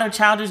like a lot of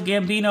Childish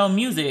Gambino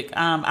music.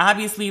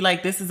 Obviously,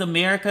 like This Is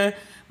America,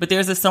 but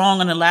there's a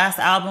song on the last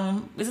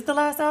album. Is it the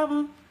last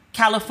album?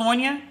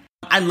 California.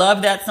 I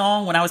love that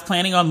song. When I was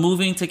planning on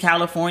moving to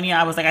California,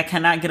 I was like, I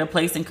cannot get a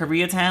place in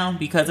Koreatown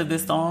because of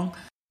this song.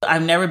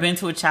 I've never been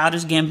to a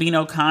Childish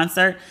Gambino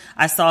concert.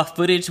 I saw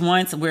footage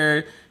once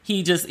where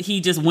he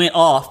just went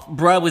off.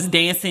 Bruh was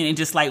dancing and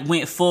just like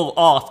went full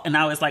off. And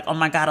I was like, oh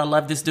my God, I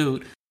love this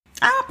dude.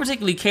 I don't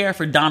particularly care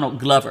for Donald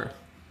Glover.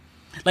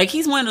 Like,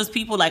 he's one of those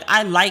people, like,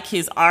 I like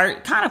his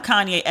art, kind of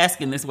Kanye-esque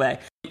in this way.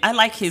 I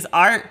like his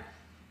art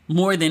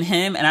more than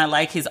him, and I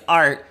like his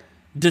art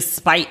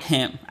despite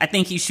him. I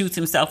think he shoots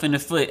himself in the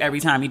foot every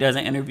time he does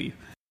an interview.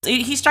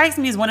 He strikes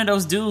me as one of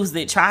those dudes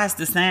that tries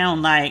to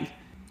sound like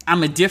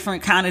I'm a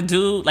different kind of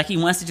dude. Like, he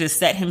wants to just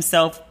set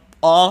himself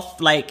off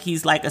like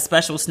he's like a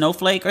special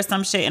snowflake or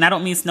some shit. And I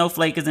don't mean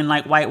snowflake as in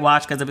like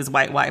whitewash because of his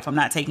white wife. I'm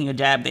not taking a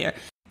jab there.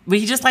 But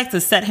he just likes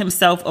to set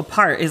himself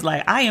apart. It's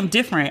like, I am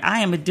different. I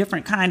am a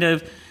different kind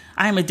of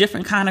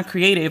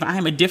creative. I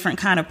am a different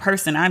kind of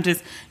person. I'm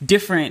just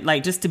different,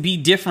 like just to be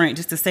different,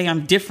 just to say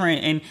I'm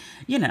different. And,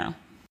 you know,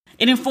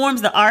 it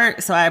informs the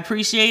art. So I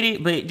appreciate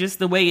it. But just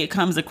the way it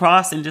comes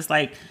across and just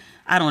like,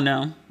 I don't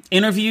know,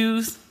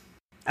 interviews,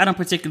 I don't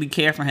particularly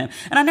care for him.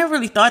 And I never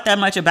really thought that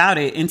much about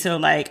it until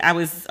like I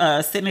was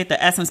sitting at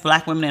the Essence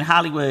Black Women in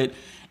Hollywood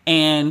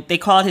and they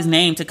called his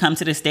name to come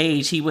to the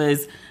stage. He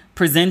was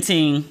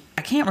presenting,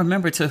 I can't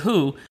remember to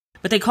who,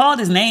 but they called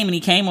his name and he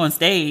came on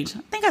stage.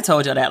 I think I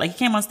told you that. Like, he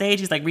came on stage,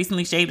 he's like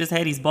recently shaved his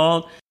head, he's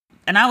bald.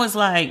 And I was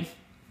like,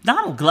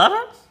 Donald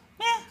Glover?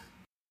 Yeah.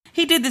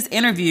 He did this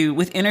interview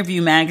with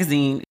Interview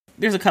Magazine.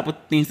 There's a couple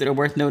things that are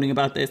worth noting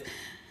about this.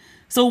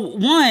 So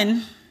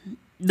one,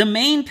 the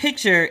main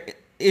picture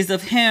is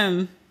of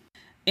him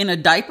in a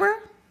diaper,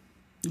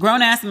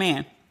 grown ass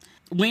man,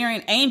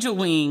 wearing angel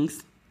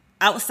wings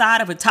outside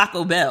of a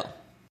Taco Bell.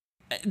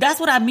 That's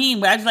what I mean.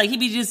 Where I was like, he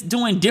be just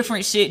doing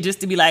different shit just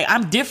to be like,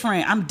 I'm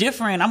different.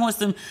 I'm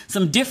on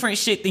some different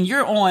shit than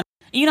you're on.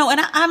 You know, and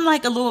I'm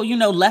like a little, you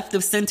know, left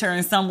of center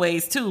in some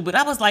ways too. But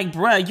I was like,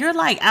 bruh, you're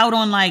like out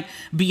on like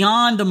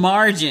beyond the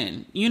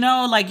margin. You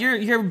know, like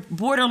you're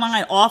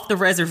borderline off the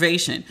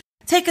reservation.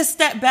 Take a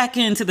step back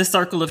into the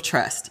circle of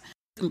trust.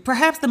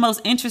 Perhaps the most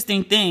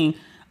interesting thing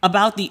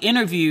about the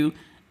interview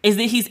is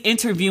that he's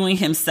interviewing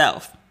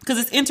himself. Because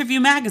it's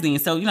Interview Magazine.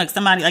 So, you know, like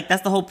somebody, like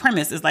that's the whole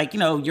premise is like, you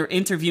know, you're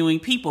interviewing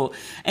people.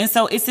 And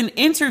so it's an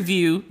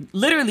interview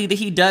literally that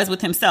he does with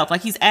himself.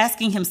 Like, he's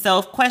asking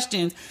himself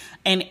questions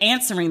and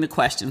answering the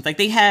questions. Like,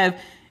 they have,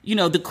 you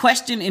know, the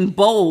question in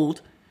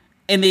bold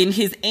and then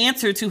his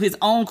answer to his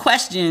own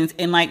questions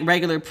in like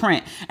regular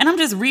print. And I'm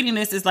just reading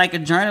this as like a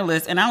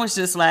journalist, and I was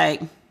just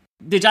like,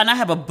 did y'all not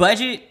have a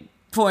budget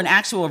for an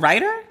actual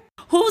writer?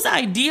 Whose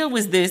idea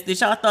was this that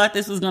y'all thought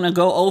this was going to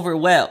go over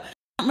well?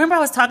 Remember I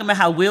was talking about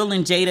how Will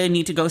and Jada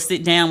need to go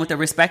sit down with a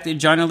respected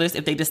journalist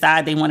if they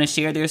decide they want to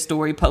share their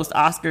story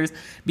post-Oscars,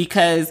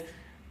 because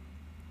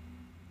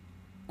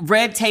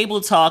Red Table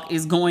Talk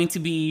is going to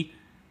be,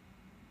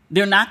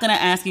 they're not going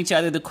to ask each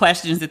other the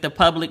questions that the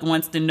public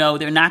wants to know.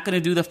 They're not going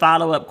to do the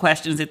follow-up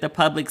questions that the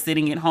public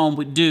sitting at home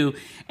would do.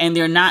 And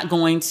they're not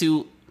going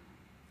to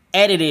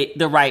edit it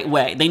the right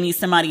way. They need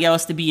somebody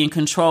else to be in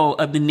control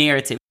of the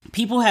narrative.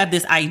 People have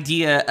this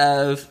idea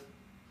of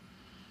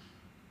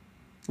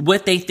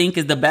what they think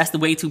is the best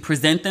way to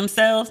present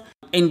themselves.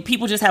 And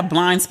people just have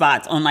blind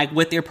spots on like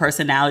what their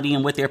personality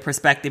and what their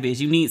perspective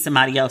is. You need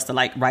somebody else to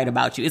like write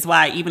about you. It's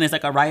why even as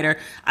like a writer,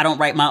 I don't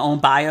write my own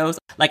bios.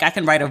 Like I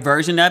can write a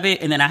version of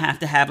it and then I have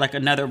to have like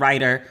another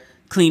writer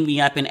clean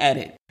me up and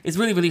edit. It's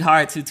really, really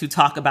hard to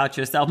talk about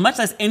yourself, much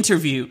less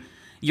interview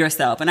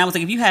yourself. And I was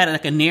like, if you had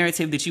like a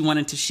narrative that you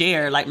wanted to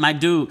share, like my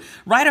dude,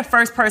 write a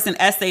first person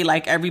essay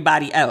like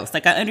everybody else.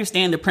 Like I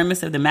understand the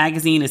premise of the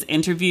magazine is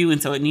interview,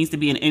 and so it needs to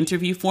be an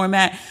interview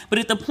format. But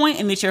at the point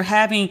in that you're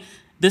having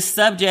the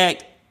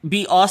subject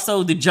be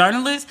also the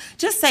journalist,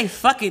 just say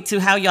fuck it to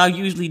how y'all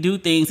usually do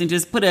things and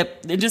just put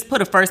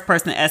a first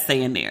person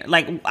essay in there.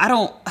 Like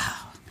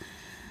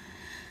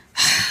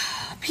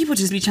people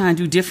just be trying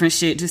to do different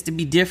shit just to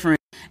be different.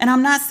 And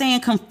I'm not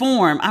saying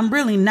conform. I'm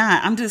really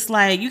not. I'm just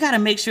like, you got to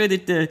make sure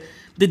that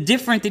the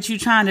different that you're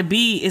trying to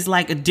be is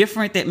like a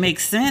different that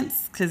makes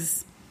sense.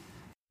 Because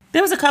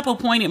there was a couple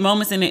poignant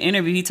moments in the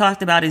interview. He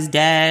talked about his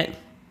dad.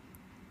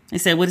 He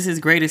said, what is his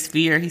greatest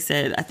fear?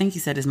 I think he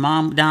said his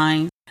mom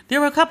dying.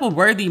 There were a couple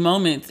worthy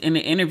moments in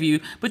the interview.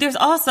 But there's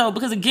also,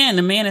 because again,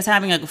 the man is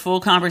having like a full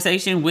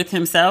conversation with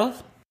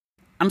himself.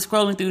 I'm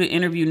scrolling through the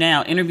interview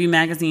now,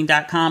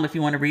 interviewmagazine.com if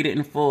you want to read it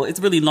in full. It's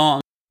really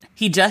long.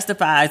 He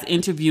justifies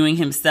interviewing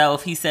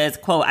himself. He says,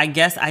 quote, I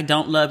guess I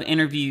don't love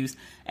interviews.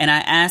 And I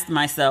asked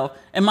myself,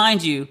 and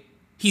mind you,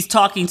 he's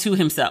talking to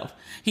himself.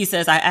 He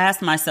says, I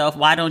asked myself,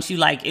 why don't you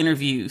like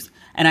interviews?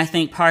 And I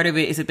think part of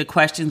it is that the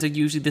questions are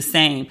usually the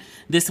same.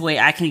 This way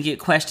I can get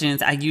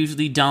questions I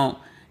usually don't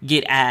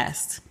get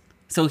asked.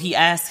 So he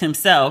asked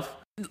himself,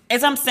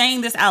 as I'm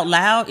saying this out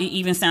loud, it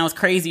even sounds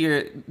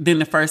crazier than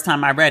the first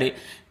time I read it.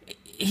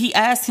 He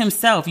asked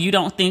himself, you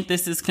don't think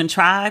this is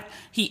contrived?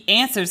 He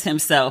answers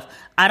himself,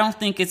 I don't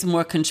think it's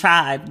more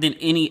contrived than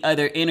any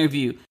other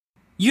interview.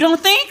 You don't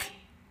think?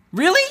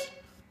 Really?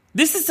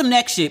 This is some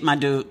next shit, my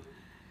dude.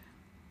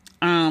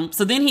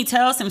 So then he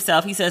tells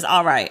himself, he says,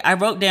 all right, I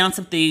wrote down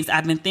some things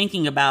I've been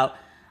thinking about.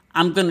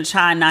 I'm going to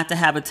try not to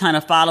have a ton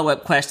of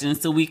follow-up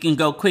questions so we can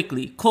go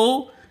quickly.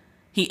 Cool?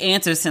 He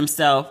answers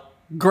himself,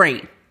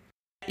 great.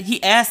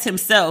 He asks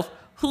himself,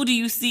 who do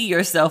you see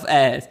yourself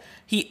as?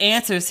 He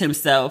answers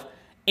himself,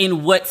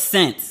 in what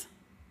sense?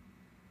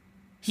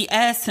 He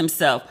asks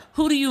himself,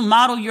 who do you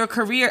model your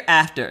career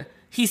after?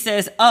 He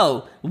says,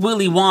 oh,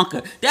 Willy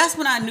Wonka. That's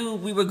when I knew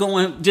we were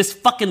going just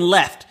fucking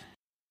left.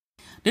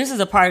 This is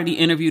a part of the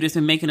interview that's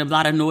been making a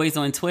lot of noise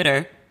on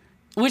Twitter,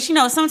 which, you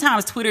know,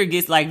 sometimes Twitter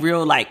gets like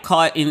real, like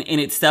caught in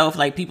itself.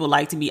 Like people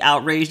like to be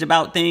outraged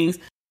about things.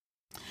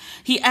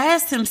 He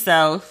asked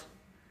himself,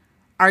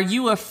 are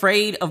you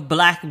afraid of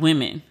black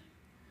women?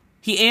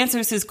 He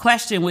answers his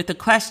question with a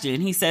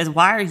question. He says,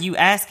 why are you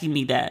asking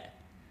me that?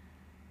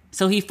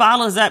 So he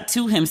follows up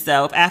to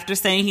himself after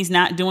saying he's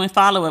not doing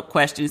follow-up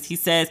questions. He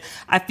says,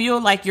 I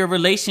feel like your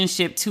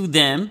relationship to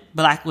them,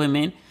 black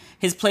women,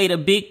 has played a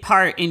big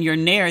part in your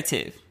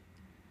narrative.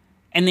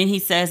 And then he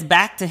says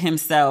back to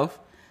himself,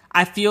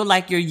 I feel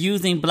like you're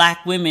using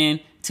black women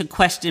to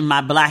question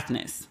my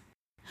blackness.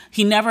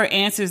 He never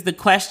answers the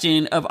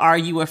question of, are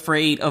you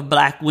afraid of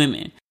black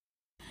women?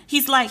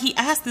 He's like, he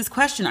asked this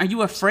question, are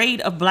you afraid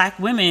of black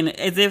women?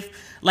 As if,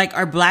 like,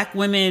 are black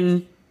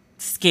women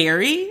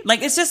scary?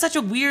 Like, it's just such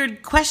a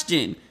weird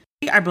question.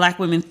 Are black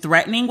women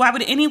threatening? Why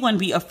would anyone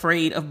be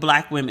afraid of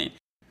black women?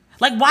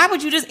 Like, why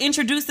would you just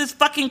introduce this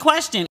fucking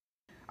question?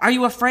 Are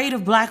you afraid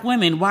of black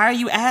women? Why are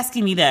you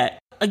asking me that?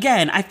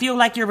 Again, I feel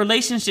like your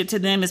relationship to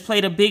them has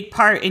played a big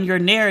part in your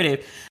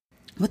narrative.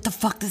 What the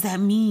fuck does that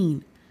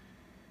mean?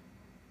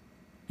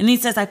 And he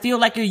says, I feel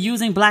like you're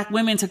using black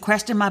women to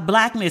question my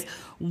blackness.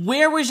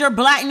 Where was your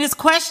blackness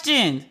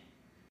questioned?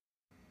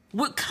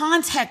 What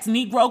context,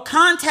 Negro?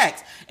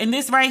 Context. And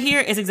this right here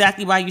is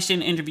exactly why you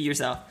shouldn't interview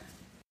yourself.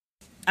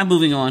 I'm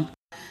moving on.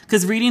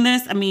 Because reading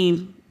this, I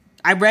mean,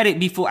 I read it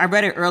before. I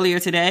read it earlier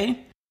today.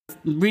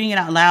 Reading it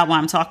out loud while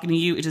I'm talking to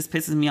you, it just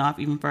pisses me off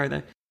even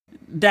further.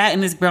 That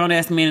and this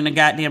grown-ass man in a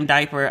goddamn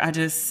diaper,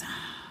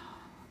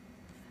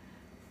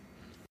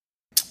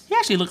 he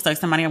actually looks like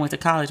somebody I went to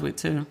college with,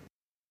 too.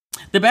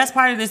 The best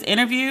part of this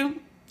interview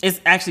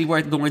is actually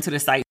worth going to the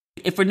site,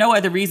 if for no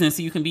other reason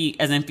so you can be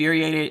as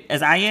infuriated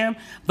as I am.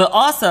 But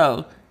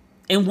also,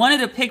 in one of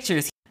the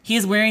pictures, he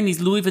is wearing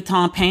these Louis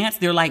Vuitton pants.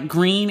 They're like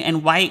green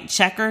and white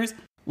checkers.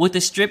 with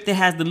the strip that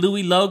has the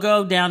Louis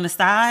logo down the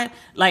side.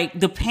 Like,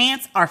 the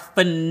pants are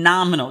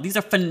phenomenal. These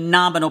are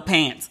phenomenal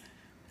pants.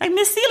 Like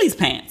Miss Seeley's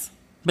pants.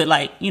 But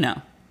like,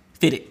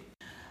 fitted.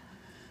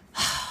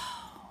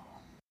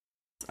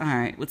 All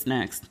right, what's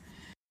next?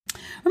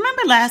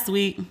 Remember last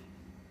week,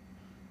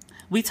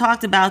 we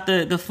talked about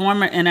the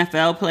former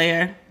NFL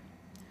player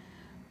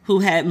who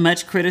had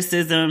much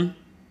criticism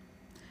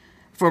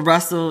for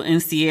Russell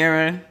and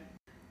Ciara,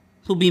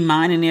 who be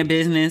minding their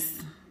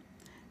business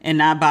and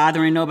not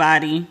bothering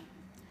nobody.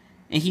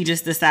 And he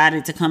just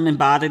decided to come and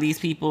bother these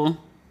people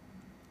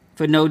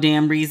for no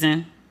damn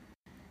reason.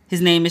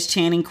 His name is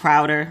Channing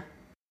Crowder.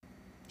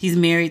 He's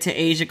married to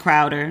Asia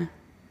Crowder.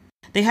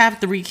 They have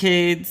 3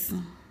 kids.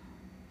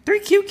 3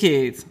 cute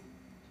kids.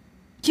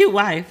 Cute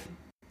wife.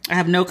 I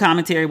have no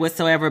commentary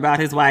whatsoever about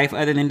his wife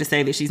other than to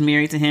say that she's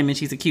married to him and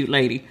she's a cute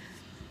lady.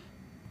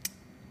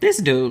 This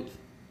dude.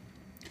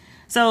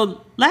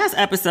 So last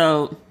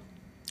episode,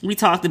 we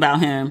talked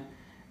about him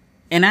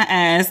and I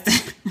asked,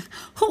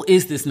 who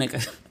is this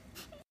nigga?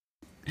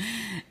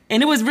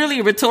 And it was really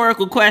a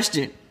rhetorical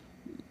question.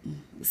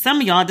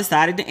 Some of y'all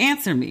decided to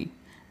answer me.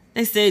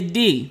 They said,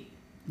 D,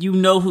 you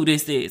know who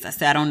this is. I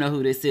said, I don't know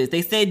who this is.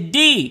 They said,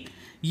 D,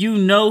 you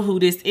know who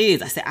this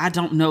is. I said, I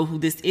don't know who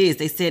this is.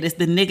 They said, it's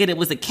the nigga that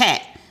was a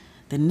cat.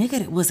 The nigga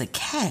that was a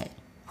cat?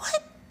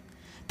 What?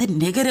 The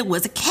nigga that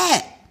was a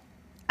cat.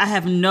 I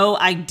have no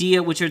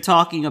idea what you're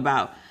talking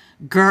about.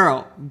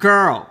 Girl.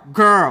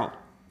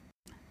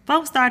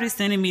 Folks started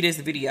sending me this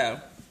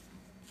video.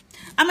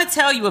 I'm going to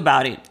tell you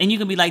about it. And you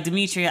can be like,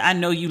 Demetria, I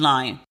know you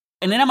lying.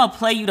 And then I'm going to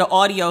play you the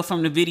audio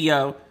from the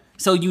video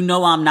so you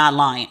know I'm not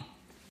lying.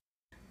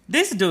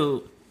 This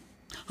dude,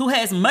 who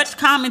has much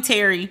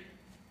commentary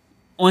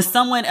on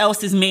someone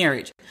else's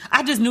marriage.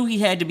 I just knew he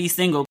had to be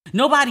single.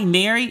 Nobody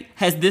married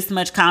has this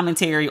much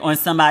commentary on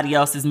somebody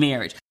else's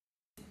marriage.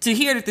 To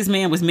hear that this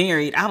man was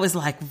married, I was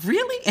like,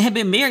 really? And had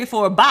been married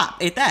for a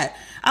bop at that.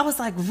 I was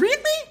like,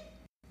 really?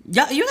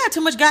 Y'all, you got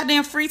too much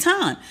goddamn free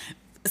time.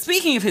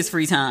 Speaking of his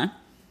free time,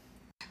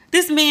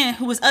 this man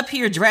who was up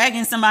here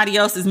dragging somebody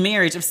else's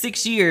marriage of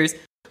 6 years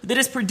that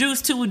has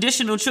produced 2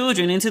 additional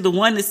children into the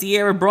one that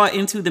Ciara brought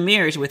into the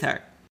marriage with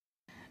her.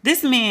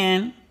 This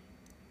man,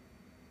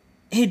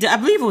 I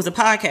believe it was a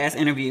podcast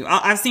interview.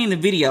 I've seen the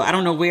video. I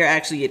don't know where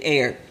actually it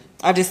aired.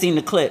 I've just seen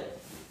the clip.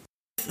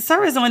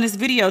 Sir is on this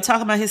video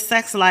talking about his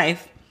sex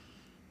life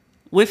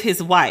with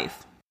his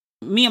wife.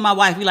 Me and my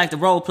wife, we like to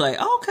role play.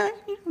 Oh, okay,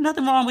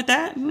 nothing wrong with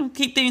that.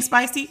 Keep things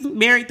spicy.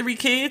 Married 3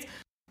 kids.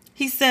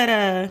 He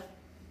said,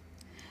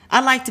 I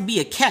like to be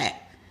a cat.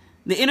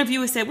 The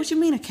interviewer said, what you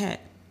mean a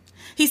cat?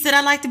 He said,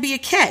 I like to be a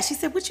cat. She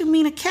said, what you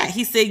mean a cat?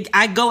 He said,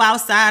 I go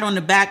outside on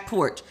the back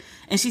porch.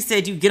 And she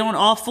said, you get on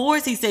all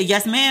 4s? He said,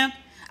 yes, ma'am.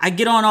 I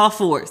get on all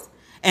 4s.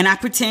 And I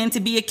pretend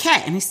to be a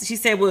cat. And she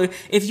said, well,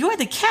 if you're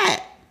the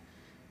cat,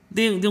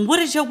 then what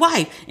is your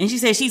wife? And she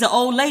said, she's an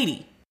old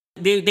lady.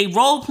 They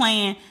role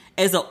playing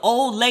as an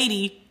old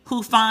lady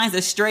who finds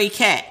a stray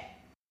cat.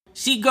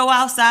 She go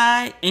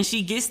outside and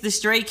she gets the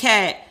stray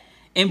cat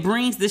and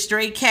brings the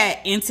stray cat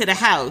into the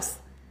house.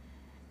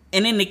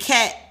 And then the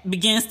cat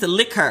begins to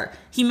lick her.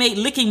 He made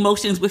licking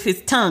motions with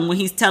his tongue when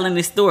he's telling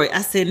this story.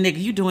 I said, nigga,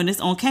 you doing this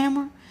on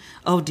camera?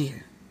 Oh,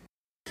 dear.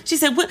 She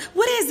said, what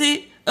is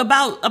it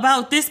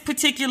about this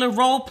particular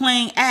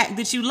role-playing act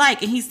that you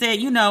like? And he said,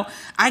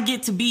 I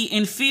get to be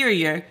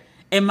inferior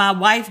and my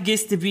wife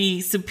gets to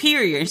be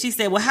superior. And she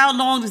said, well, how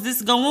long does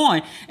this go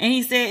on? And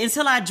he said,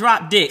 until I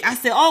drop dick. I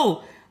said,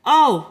 oh,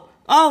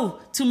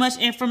 too much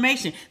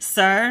information.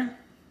 Sir.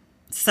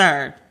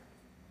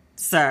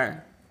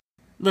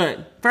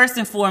 Look, first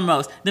and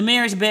foremost, the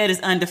marriage bed is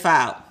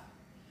undefiled.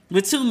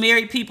 What 2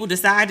 married people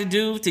decide to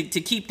do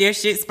to keep their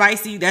shit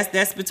spicy,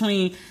 that's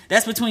between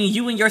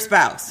you and your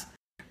spouse.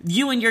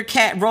 You and your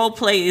cat role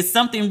play is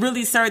something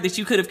really, sir, that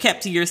you could have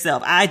kept to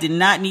yourself. I did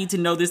not need to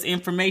know this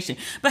information.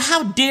 But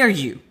how dare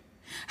you?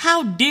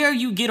 How dare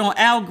you get on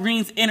Al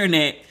Green's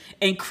internet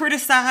and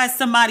criticize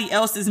somebody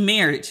else's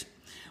marriage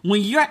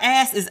when your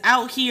ass is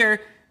out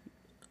here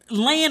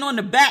laying on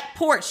the back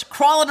porch,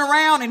 crawling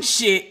around and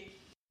shit,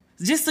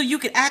 just so you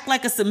could act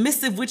like a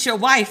submissive with your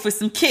wife for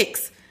some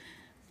kicks.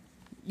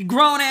 You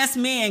grown-ass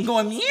man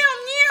going, meow,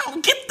 meow,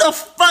 get the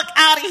fuck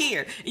out of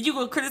here. And you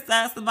gonna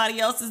criticize somebody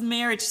else's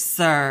marriage?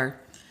 Sir,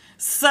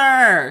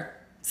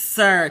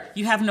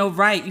 you have no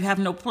right. You have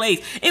no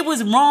place. It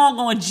was wrong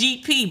on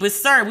GP, but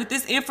sir, with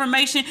this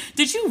information,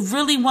 did you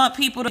really want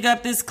people to pick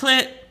up this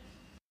clip?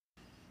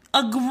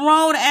 A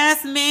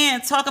grown-ass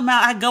man talking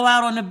about I go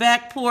out on the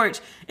back porch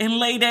and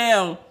lay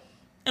down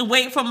and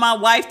wait for my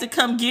wife to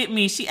come get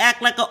me. She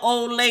act like an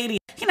old lady.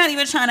 He's not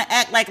even trying to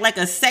act like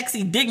a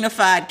sexy,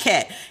 dignified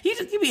cat. You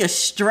be a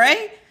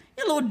stray?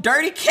 You little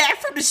dirty cat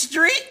from the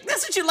street?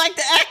 That's what you like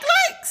to act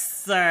like?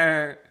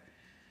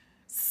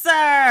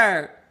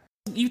 Sir.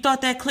 You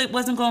thought that clip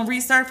wasn't going to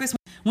resurface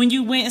when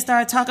you went and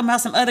started talking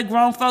about some other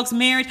grown folks'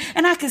 marriage?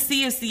 And I could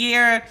see if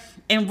Ciara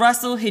and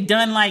Russell had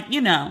done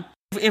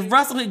If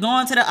Russell had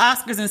gone to the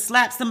Oscars and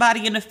slapped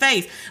somebody in the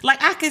face,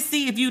 like I could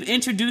see if you'd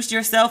introduced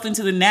yourself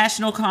into the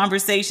national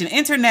conversation,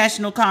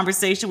 international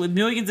conversation with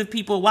millions of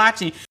people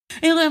watching,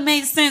 it would have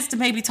made sense to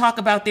maybe talk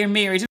about their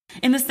marriage.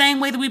 In the same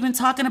way that we've been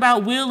talking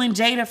about Will and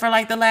Jada for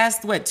like the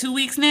last, 2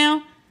 weeks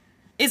now?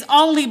 It's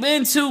only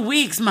been 2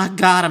 weeks. My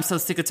God, I'm so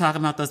sick of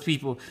talking about those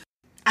people.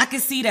 I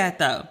could see that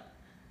though.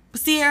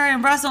 But Ciara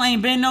and Russell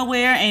ain't been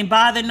nowhere, ain't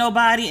bothered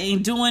nobody,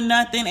 ain't doing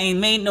nothing, ain't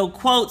made no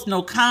quotes,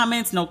 no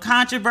comments, no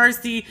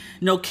controversy,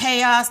 no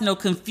chaos, no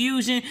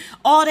confusion.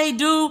 All they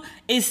do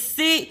is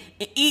sit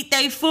and eat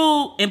their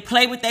food and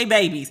play with their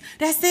babies.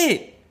 That's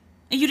it.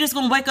 And you just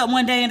gonna wake up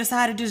one day and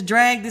decide to just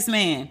drag this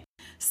man.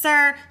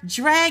 Sir,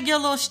 drag your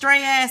little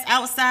stray ass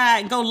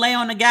outside and go lay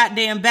on the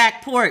goddamn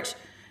back porch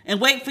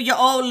and wait for your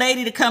old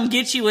lady to come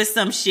get you with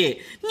some shit.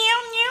 Meow,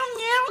 meow,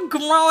 meow,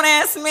 grown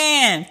ass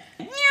man.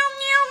 Meow,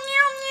 meow,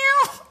 meow,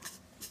 meow.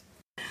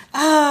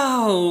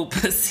 Oh,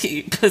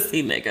 pussy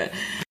nigga.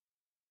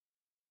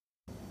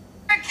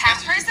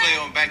 Cat person? Play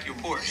on back your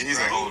porch. He's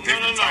right? No.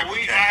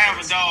 I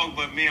have a dog,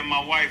 but me and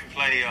my wife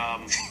play.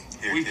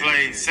 We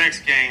play sex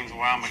games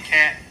where I'm a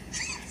cat.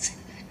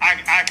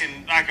 I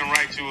can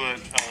write you a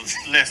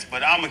list,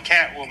 but I'm a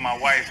cat with my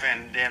wife,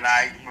 and then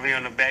I lay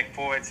on the back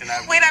porch. And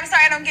Wait, I'm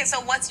sorry, I don't get.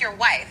 So, what's your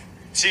wife?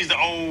 She's the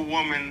old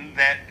woman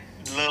that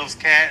loves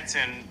cats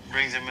and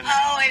brings them in the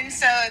house. Oh, and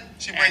so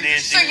she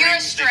brings so you're a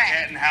stray. The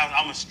cat in the house.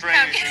 I'm a stray.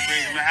 Okay. She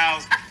brings them in the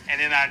house,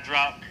 and then I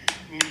drop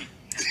meat.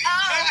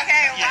 Oh,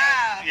 okay,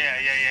 wow.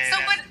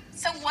 Yeah.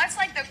 So what's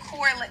like the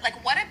core?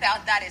 Like, what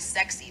about that is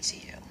sexy to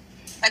you?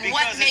 Like, because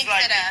what makes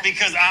it a?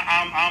 Because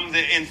I'm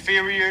the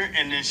inferior,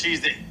 and then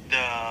she's the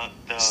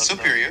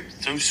superior.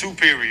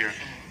 Superior.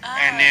 Oh.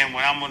 And then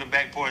when I'm on the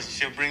back porch,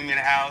 she'll bring me in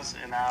the house,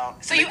 and I'll.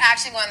 So you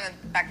actually go on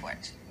the back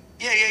porch?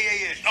 Yeah.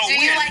 Oh, do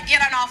you like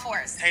get on all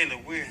fours? Taylor,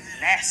 we're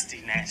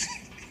nasty.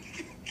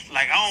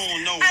 Like, I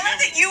don't know. I love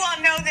that you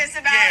all know this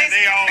about us. Yeah,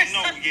 they all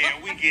know.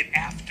 Yeah, we get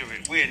after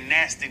it. We're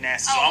nasty. Oh,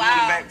 so I'm on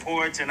the back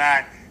porch, and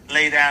I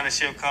lay down, and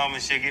she'll come,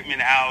 and she'll get me in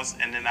the house,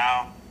 and then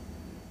I'll.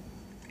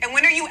 And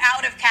when are you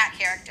out of cat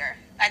character?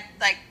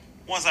 Like.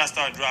 Once I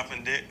start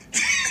dropping dick.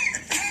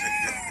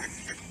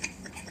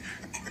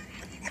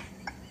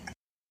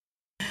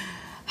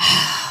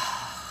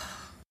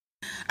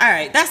 All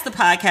right, that's the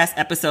podcast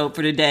episode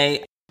for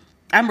today.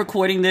 I'm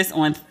recording this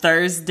on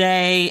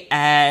Thursday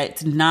at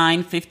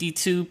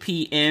 9:52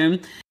 p.m.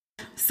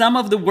 Some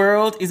of the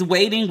world is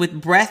waiting with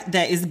breath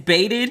that is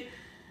bated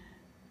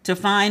to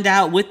find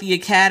out what the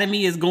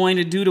Academy is going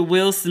to do to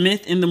Will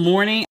Smith in the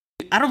morning.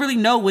 I don't really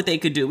know what they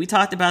could do. We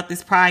talked about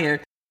this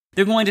prior.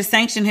 They're going to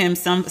sanction him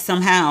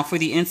somehow for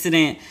the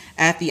incident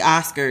at the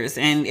Oscars.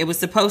 And it was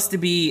supposed to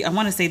be, I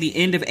want to say the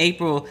end of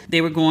April,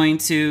 they were going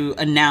to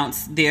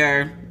announce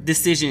their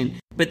decision,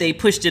 but they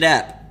pushed it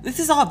up. This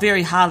is all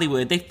very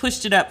Hollywood. They've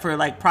pushed it up for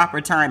like proper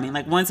timing.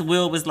 Like once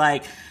Will was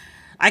like,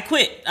 I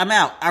quit, I'm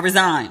out, I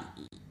resign.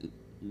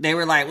 They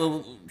were like,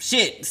 well,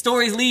 shit,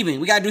 story's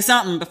leaving. We got to do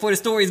something before the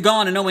story's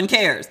gone and no one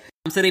cares.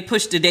 So they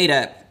pushed the date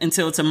up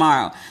until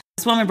tomorrow.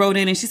 This woman wrote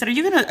in and she said, are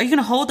you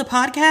gonna hold the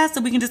podcast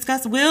so we can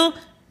discuss Will?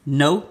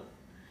 No.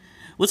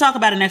 We'll talk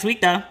about it next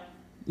week, though.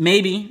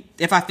 Maybe,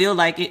 if I feel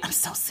like it. I'm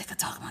so sick of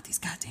talking about these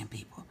goddamn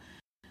people.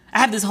 I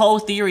have this whole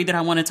theory that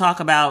I want to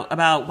talk about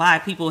why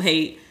people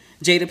hate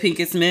Jada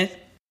Pinkett Smith.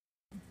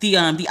 The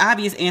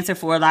obvious answer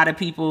for a lot of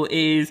people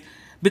is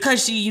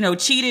because she,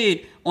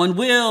 cheated on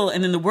Will,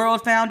 and then the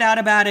world found out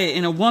about it,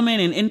 and a woman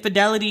and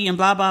infidelity and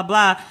blah, blah,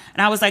 blah.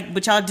 And I was like,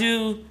 but y'all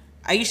do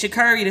Aisha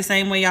Curry the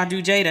same way y'all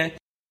do Jada.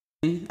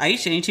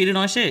 Aisha ain't cheated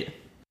on shit.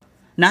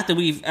 Not that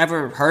we've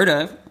ever heard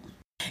of.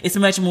 It's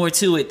much more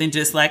to it than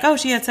just like, oh,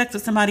 she had sex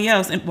with somebody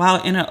else and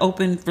while in an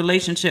open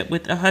relationship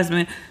with a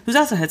husband who's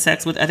also had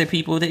sex with other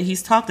people that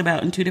he's talked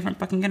about in 2 different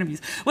fucking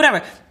interviews.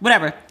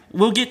 Whatever.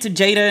 We'll get to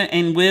Jada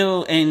and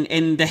Will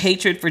and the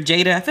hatred for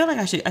Jada. I feel like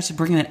I should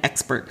bring in an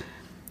expert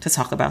to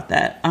talk about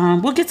that.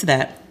 We'll get to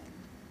that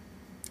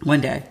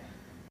one day,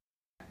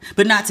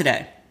 but not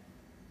today.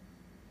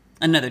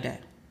 Another day.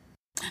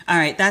 All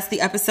right, that's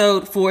the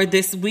episode for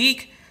this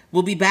week.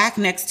 We'll be back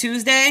next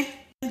Tuesday.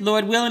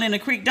 Lord willing and the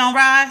creek don't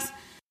rise.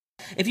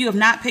 If you have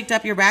not picked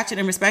up your Ratchet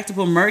and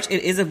Respectable merch,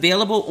 it is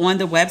available on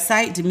the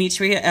website,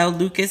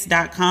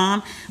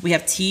 DemetriaLLucas.com. We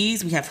have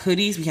tees, we have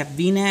hoodies, we have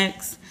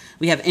V-necks,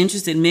 we have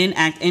Interested Men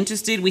Act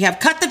Interested, we have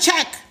Cut the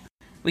Check,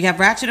 we have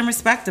Ratchet and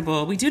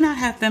Respectable. We do not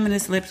have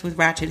Feminist Lips with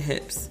Ratchet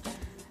Hips.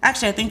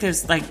 Actually, I think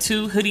there's like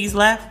 2 hoodies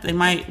left. They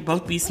might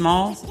both be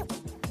smalls,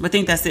 but I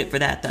think that's it for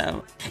that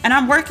though. And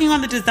I'm working on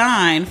the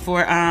design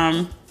for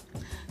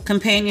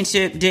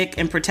companionship, dick,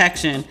 and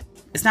protection.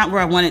 It's not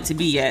where I want it to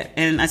be yet.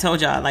 And I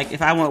told y'all, like,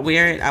 if I won't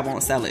wear it, I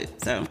won't sell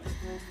it. So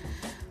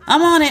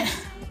I'm on it.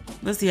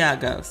 We'll see how it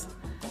goes.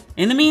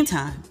 In the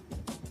meantime,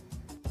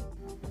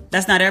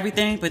 that's not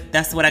everything, but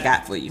that's what I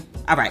got for you.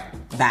 All right.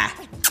 Bye.